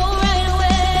 Oh, right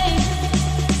away.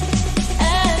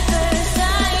 At first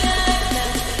sight, I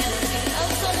felt the energy of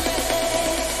sun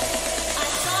rays. I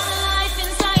saw the life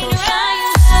inside your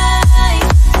eyes.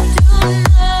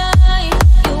 Tonight,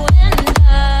 you and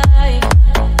I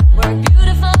were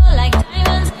beautiful like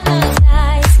diamonds in the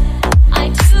sky. I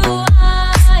saw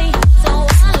alive.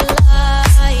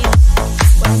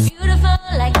 We're beautiful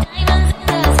like diamonds in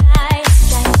the sky.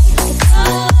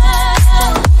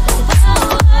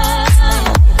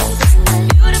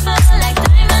 Beautiful like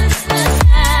diamonds in the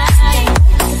sky.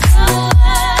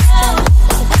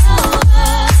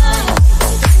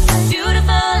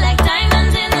 Beautiful like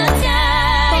diamonds in the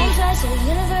sky. Both sides of the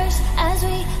universe as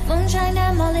we moonshine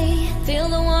and Molly. Feel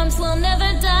the warmth, we'll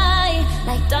never die.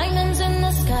 Like diamonds in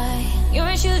the sky. You're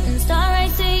a shooting star I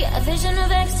see, a vision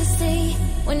of ecstasy.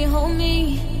 When you hold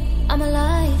me, I'm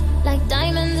alive, like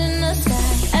diamonds in the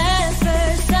sky. At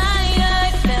first sight,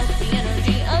 I felt the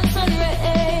energy of sun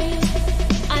rays.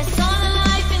 I saw the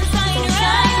life inside your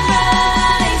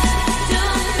eyes.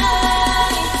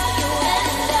 Tonight, you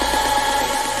and I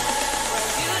were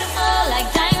beautiful like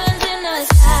diamonds in the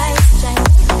sky.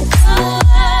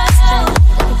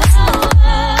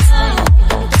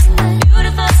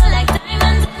 Beautiful like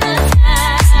diamonds in the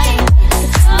sky.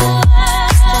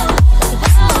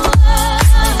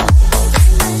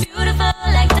 Beautiful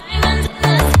like diamonds in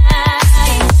the sky.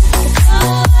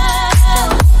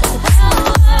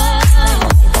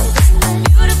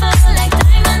 Beautiful like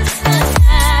diamonds in the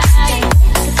sky.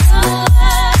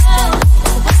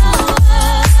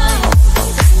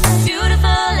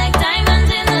 Beautiful like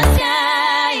diamonds in the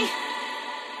sky.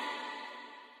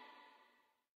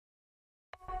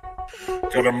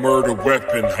 Got a murder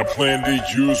weapon I planned to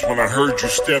use when I heard you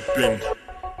stepping.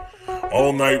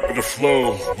 All night with the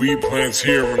flow, weed plants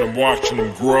here and I'm watching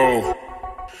them grow.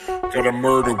 Got a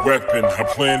murder weapon I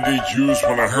planned to use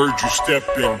when I heard you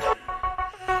stepping.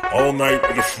 All night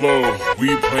with the flow,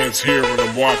 weed plants here and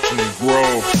I'm watching them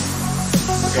grow.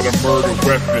 Got a murder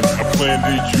weapon I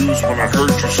planned to use when I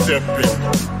heard you stepping.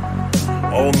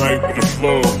 All night with the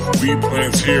flow, weed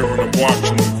plants here and I'm watching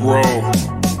them grow.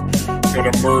 Got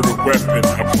a murder weapon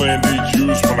I planned to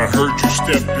use when I heard you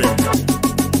stepping.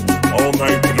 All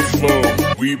night with the flow,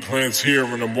 weed plants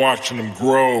here and I'm watching them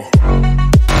grow.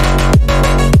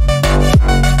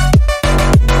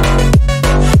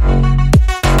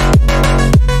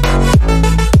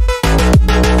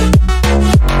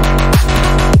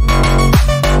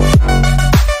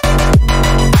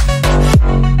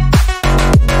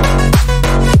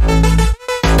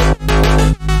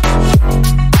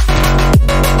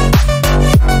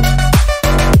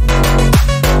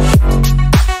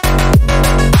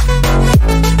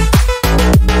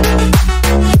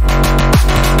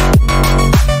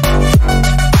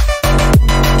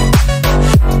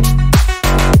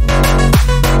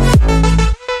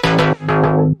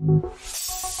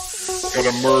 Got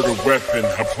a murder weapon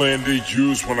I planned to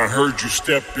use when I heard you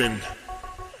stepping.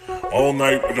 All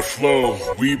night with the flow,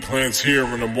 weed plants here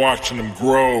and I'm watching them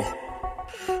grow.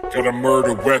 Got a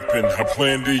murder weapon I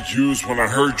planned to use when I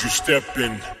heard you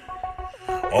stepping.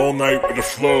 All night with the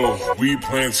flow, weed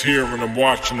plants here and I'm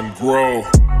watching them grow.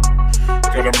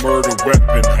 Got a murder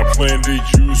weapon I plan to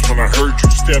use when I heard you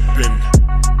stepping.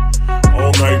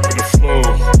 All night with the flow,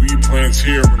 weed plants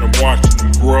here and I'm watching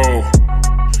them grow.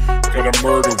 Got a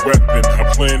murder weapon I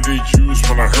plan to use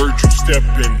when I heard you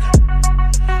stepping.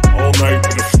 All night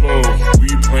with the flow,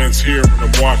 weed plants here and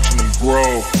I'm watching them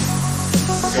grow.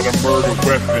 Got a murder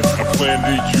weapon I plan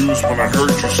to use when I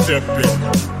heard you stepping.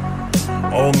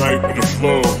 All night with the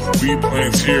flow, weed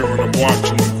plants here and I'm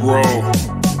watching them grow.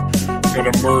 Got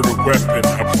a murder weapon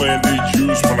I plan to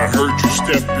use when I heard you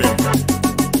stepping.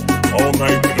 All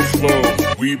night with the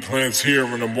flow, weed plants here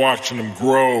and I'm watching them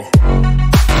grow.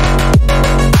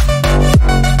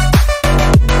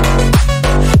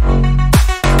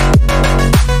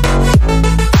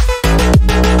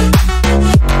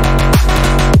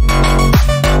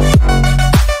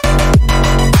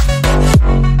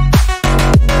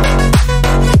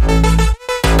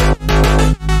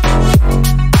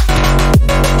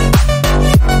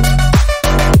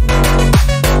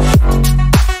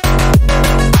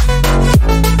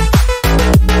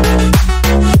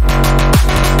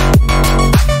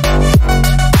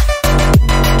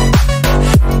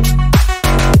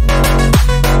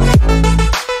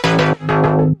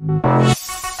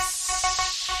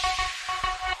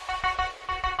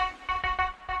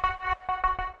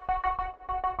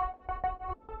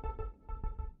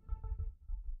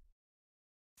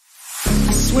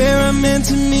 Swear I meant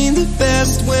to mean the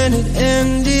best when it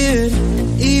ended.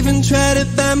 Even tried to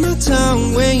bite my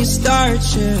tongue when you started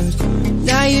shit.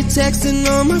 Now you're texting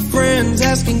all my friends,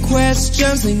 asking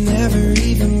questions. They never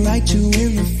even liked you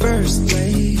in the first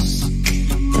place.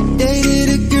 Dated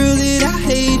a girl that I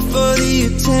hate for the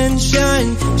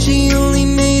attention. She only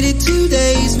made it 2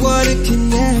 days, what a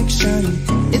connection.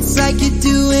 It's like you'd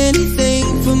do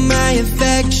anything for my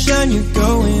affection. You're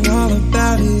going all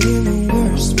about it in the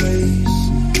worst ways.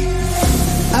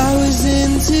 I was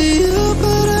into you,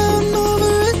 but I'm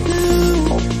over it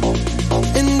now.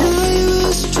 And I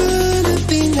was trying to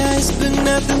be nice, but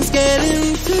nothing's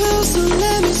getting through. So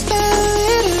let me spell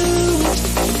it out.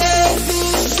 A, B,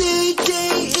 C, D,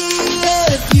 E,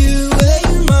 F. You and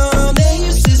your mom and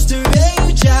your sister and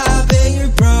your job and your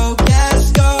broke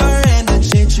ass car and the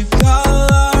shit you call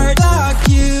art. Fuck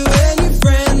you and your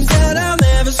friends that I'll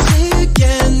never see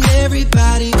again.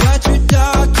 Everybody but your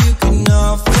dog, you can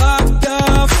all fuck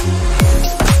off.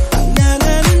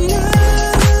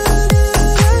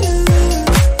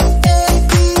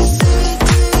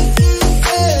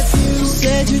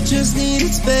 Just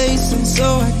needed space and so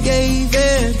I gave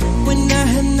it. When I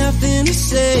had nothing to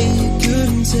say, you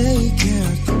couldn't take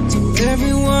it. Told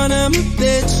everyone I'm a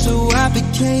bitch, so I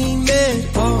became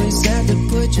it. Always had to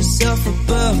put yourself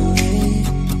above me.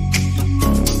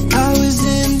 I was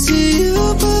into you,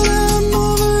 but I'm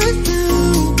over it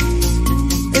now.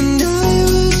 And I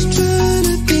was trying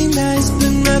to be nice,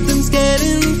 but nothing's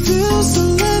getting through. So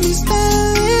let me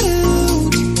spell it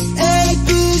out. A, B,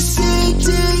 C, D,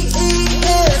 E,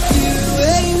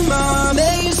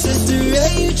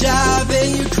 your job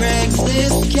and your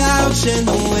Craigslist couch and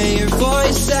the way your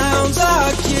voice sounds.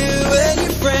 Fuck you and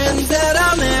your friends that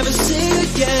I'll never see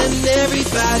again.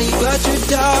 Everybody but your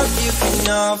dog, you can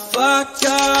all fuck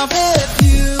off. If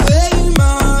you and your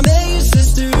mom and your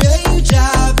sister and your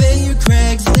job and your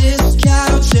Craigslist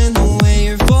couch and the way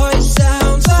your voice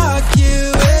sounds. Fuck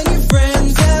you and your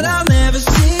friends that I'll never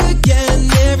see again.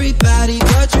 Everybody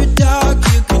but your dog,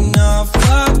 you can all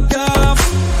fuck off.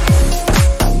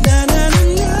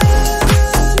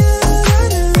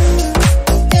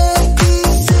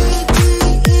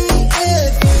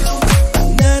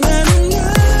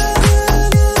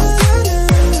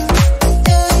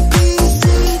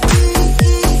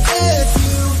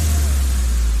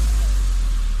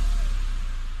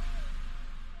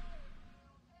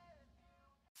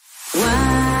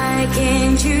 Why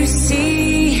can't you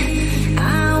see?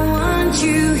 I want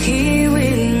you here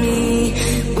with me.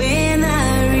 When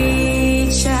I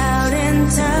reach out and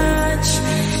touch,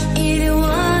 it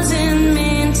wasn't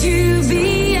meant to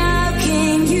be. How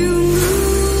can you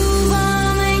move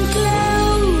on and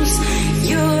close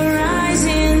your eyes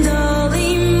and all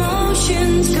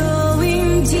emotions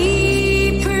going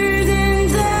deeper than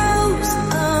those?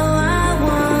 All I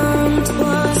want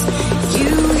was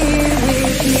you here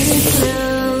with me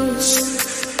close.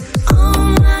 Oh,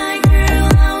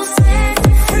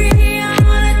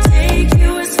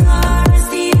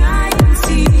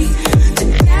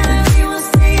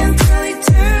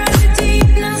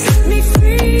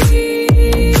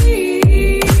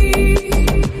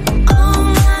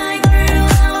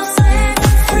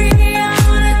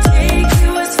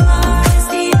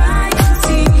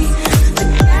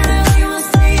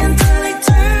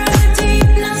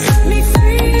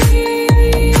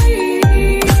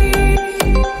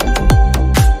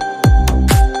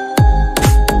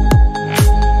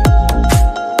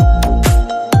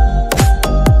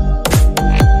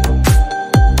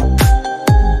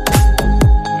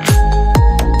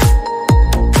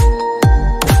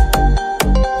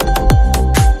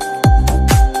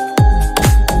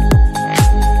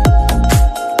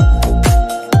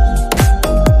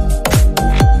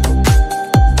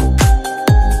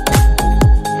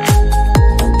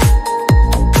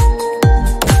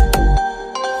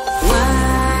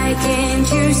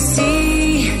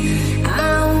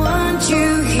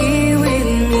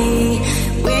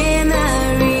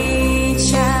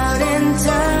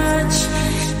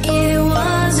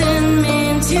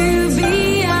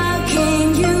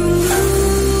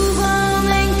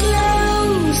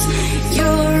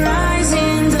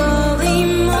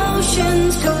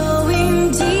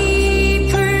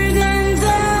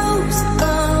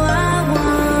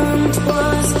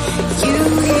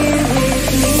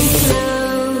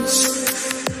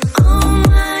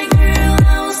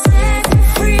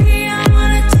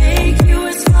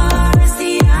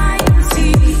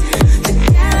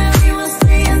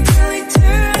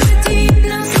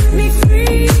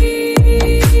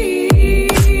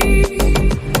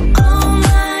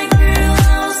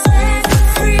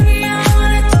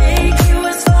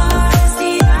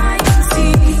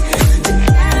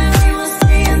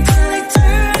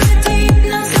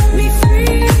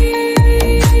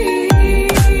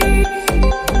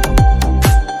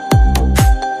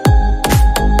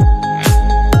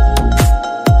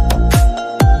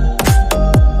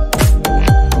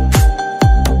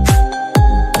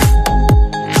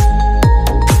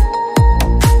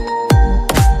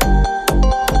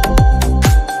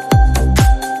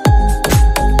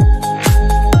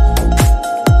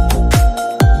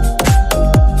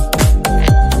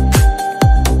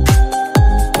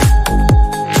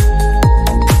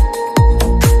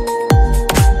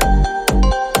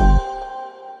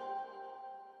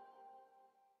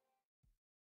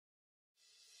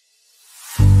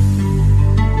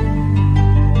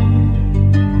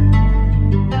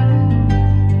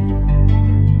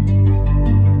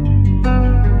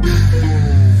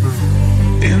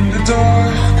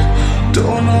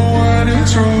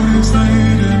 this road is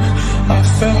leading. I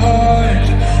fell hard,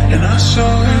 and I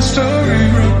saw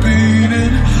history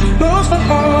repeating. Lost my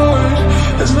heart,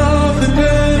 there's nothing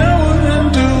that I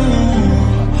wouldn't do,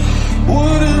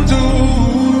 wouldn't do.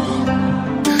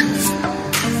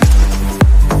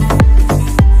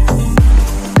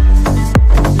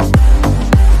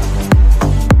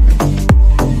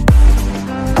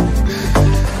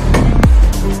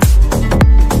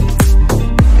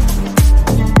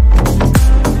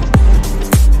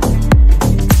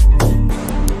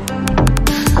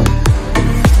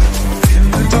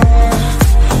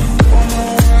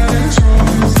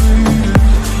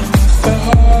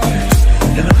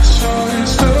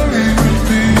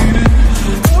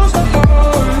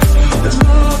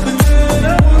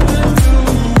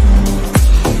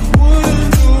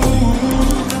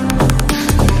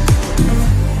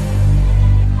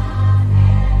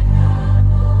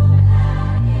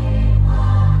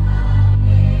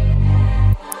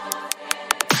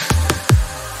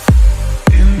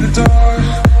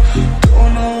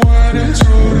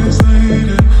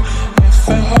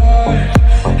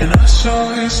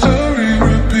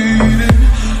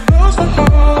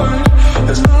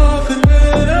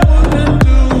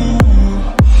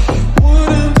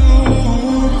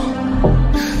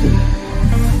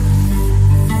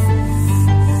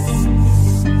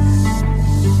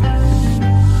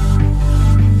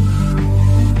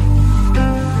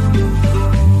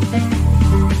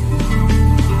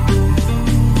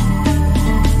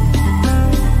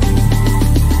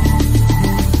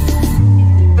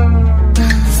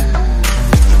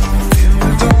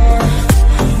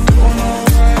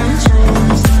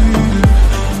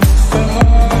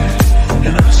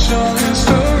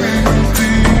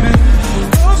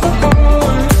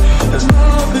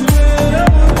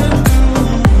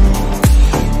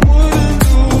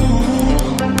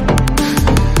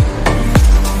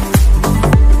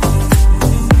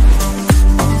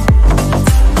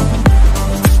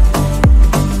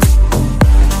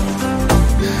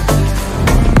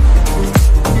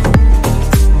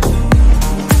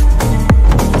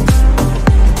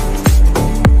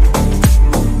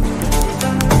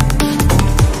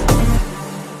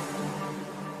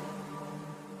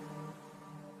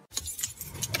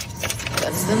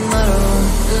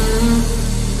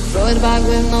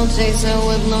 Chaser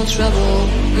with no trouble.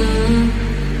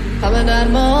 Popping that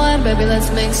more, baby, let's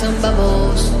make some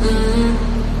bubbles.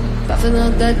 Puffing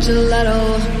out that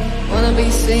gelato, wanna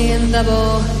be seeing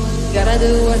double. Gotta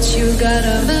do what you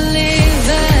gotta believe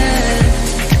in.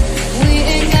 We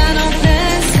ain't got no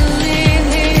plans to leave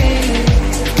here.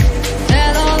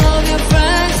 Tell all of your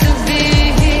friends to be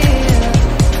here.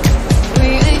 We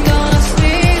ain't gonna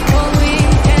sleep all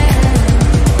weekend.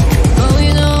 Oh,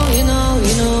 you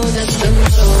know that's the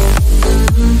motto.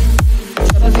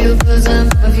 Drop a few pills and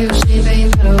pop a few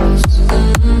champagne bottles.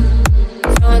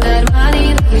 Throwing that money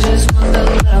like you just won the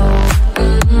lotto.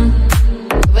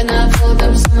 When I pulled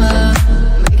them summer,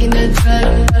 making it bread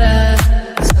and butter.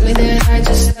 Tell me that I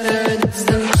just stuttered, that's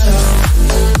the motto.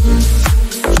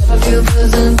 Drop a few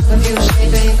pills and pop a few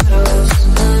champagne bottles.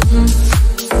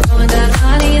 Throwing that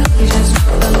money like you just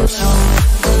won the lotto.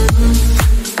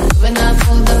 When I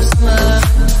pulled them summer,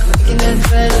 making it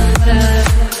bread and butter.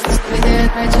 Tell me that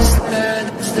I just stuttered,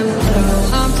 that's the motto.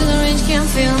 Up to the range, can't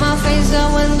feel my face, the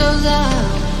windows up.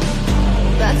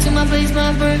 Back to my place,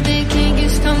 my birthday cake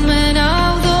is coming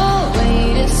out. The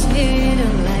wait is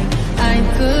hidden like I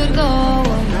could go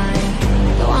all night.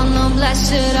 Don't want no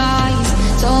blasted eyes,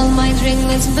 told my drink,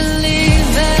 let's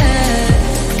believe it.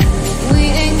 We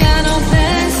ain't got no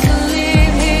plans to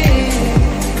leave here.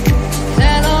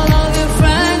 Tell all of your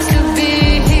friends to be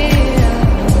here.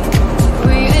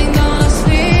 We ain't gonna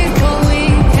sleep all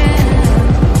weekend.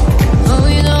 Oh,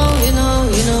 you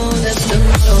know that's the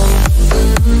motto.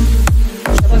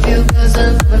 Drop a few pills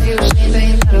and pop a few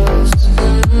champagne bottles.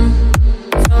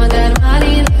 Throwing that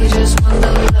money like you just won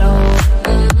the lotto.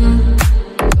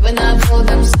 When I pulled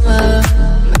them summer,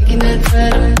 making it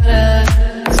bread and butter.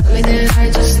 Tell me that I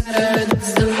just stuttered,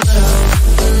 that's the motto.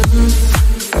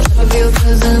 Drop a few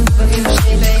pills and pop a few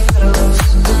champagne bottles.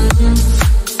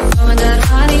 Throwing that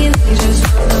money like you just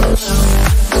won the lotto.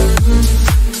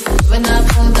 When I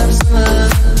pulled them summer,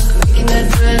 making it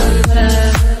bread and butter.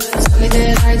 Tell me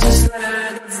that I just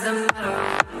stuttered, that's the motto.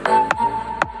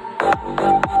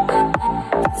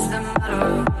 That's the motto.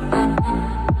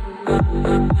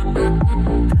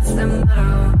 That's the motto.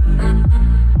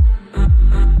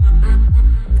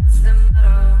 That's the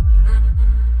motto.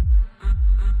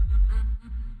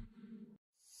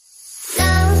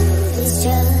 Love is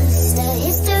just a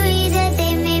history that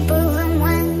they may prove, and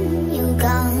when you're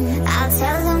gone, I'll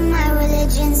tell them my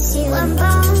religion's you. I'm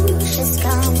born, just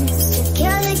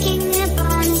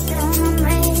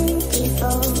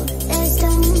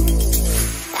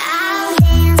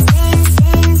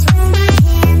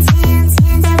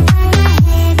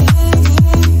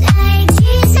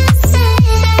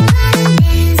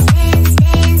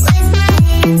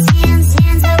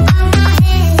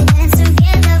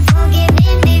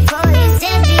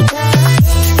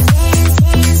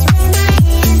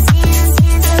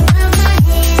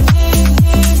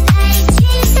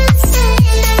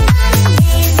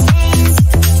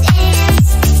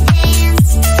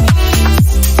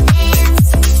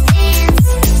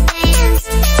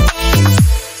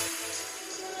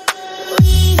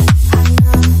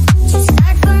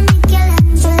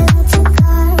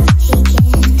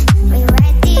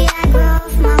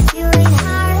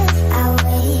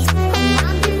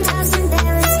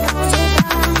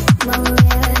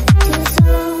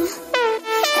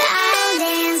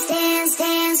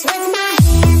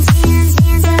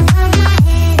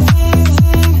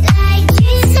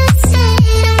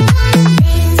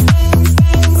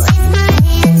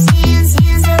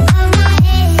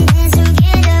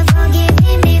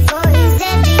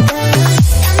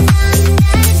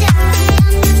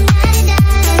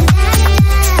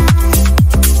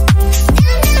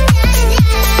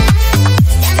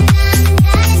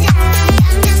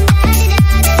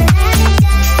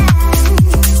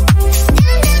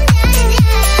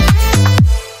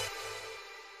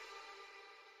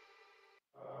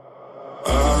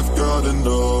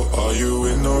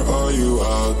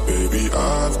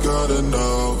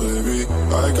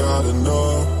gotta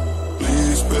know.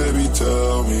 Please, baby,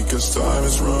 tell me, 'cause time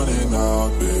is running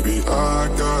out. Baby, I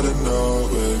gotta know,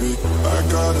 baby, I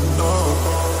gotta know.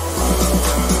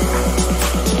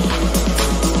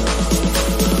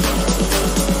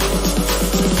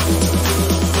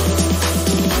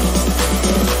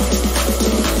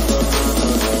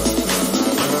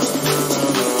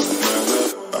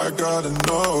 I gotta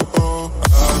know,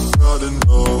 I've gotta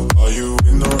know. Are you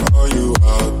in or are you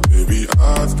out? Baby,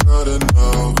 I've gotta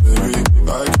know, baby,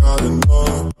 I gotta know.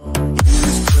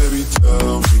 Please, baby,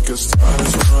 tell me, 'cause time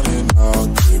is running out.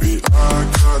 Baby, I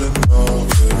gotta know,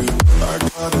 baby, I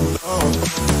gotta know.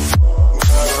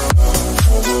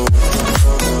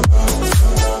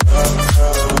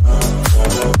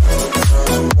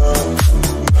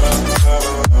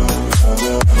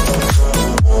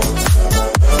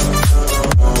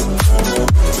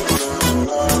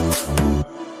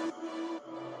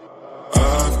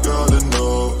 I've gotta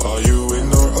know, are you in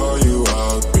or are you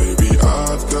out? Baby,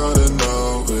 I've gotta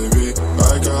know, baby,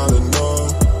 I gotta know.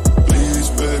 Please,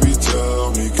 baby, tell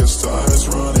me, 'cause time is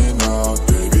running out.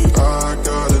 Baby, I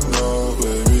gotta know,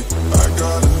 baby, I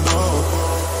gotta know.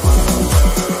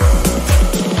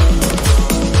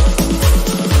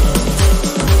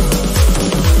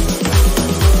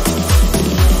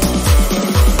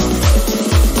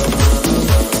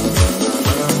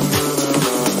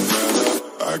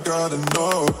 I gotta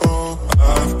know,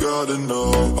 I've gotta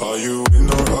know. Are you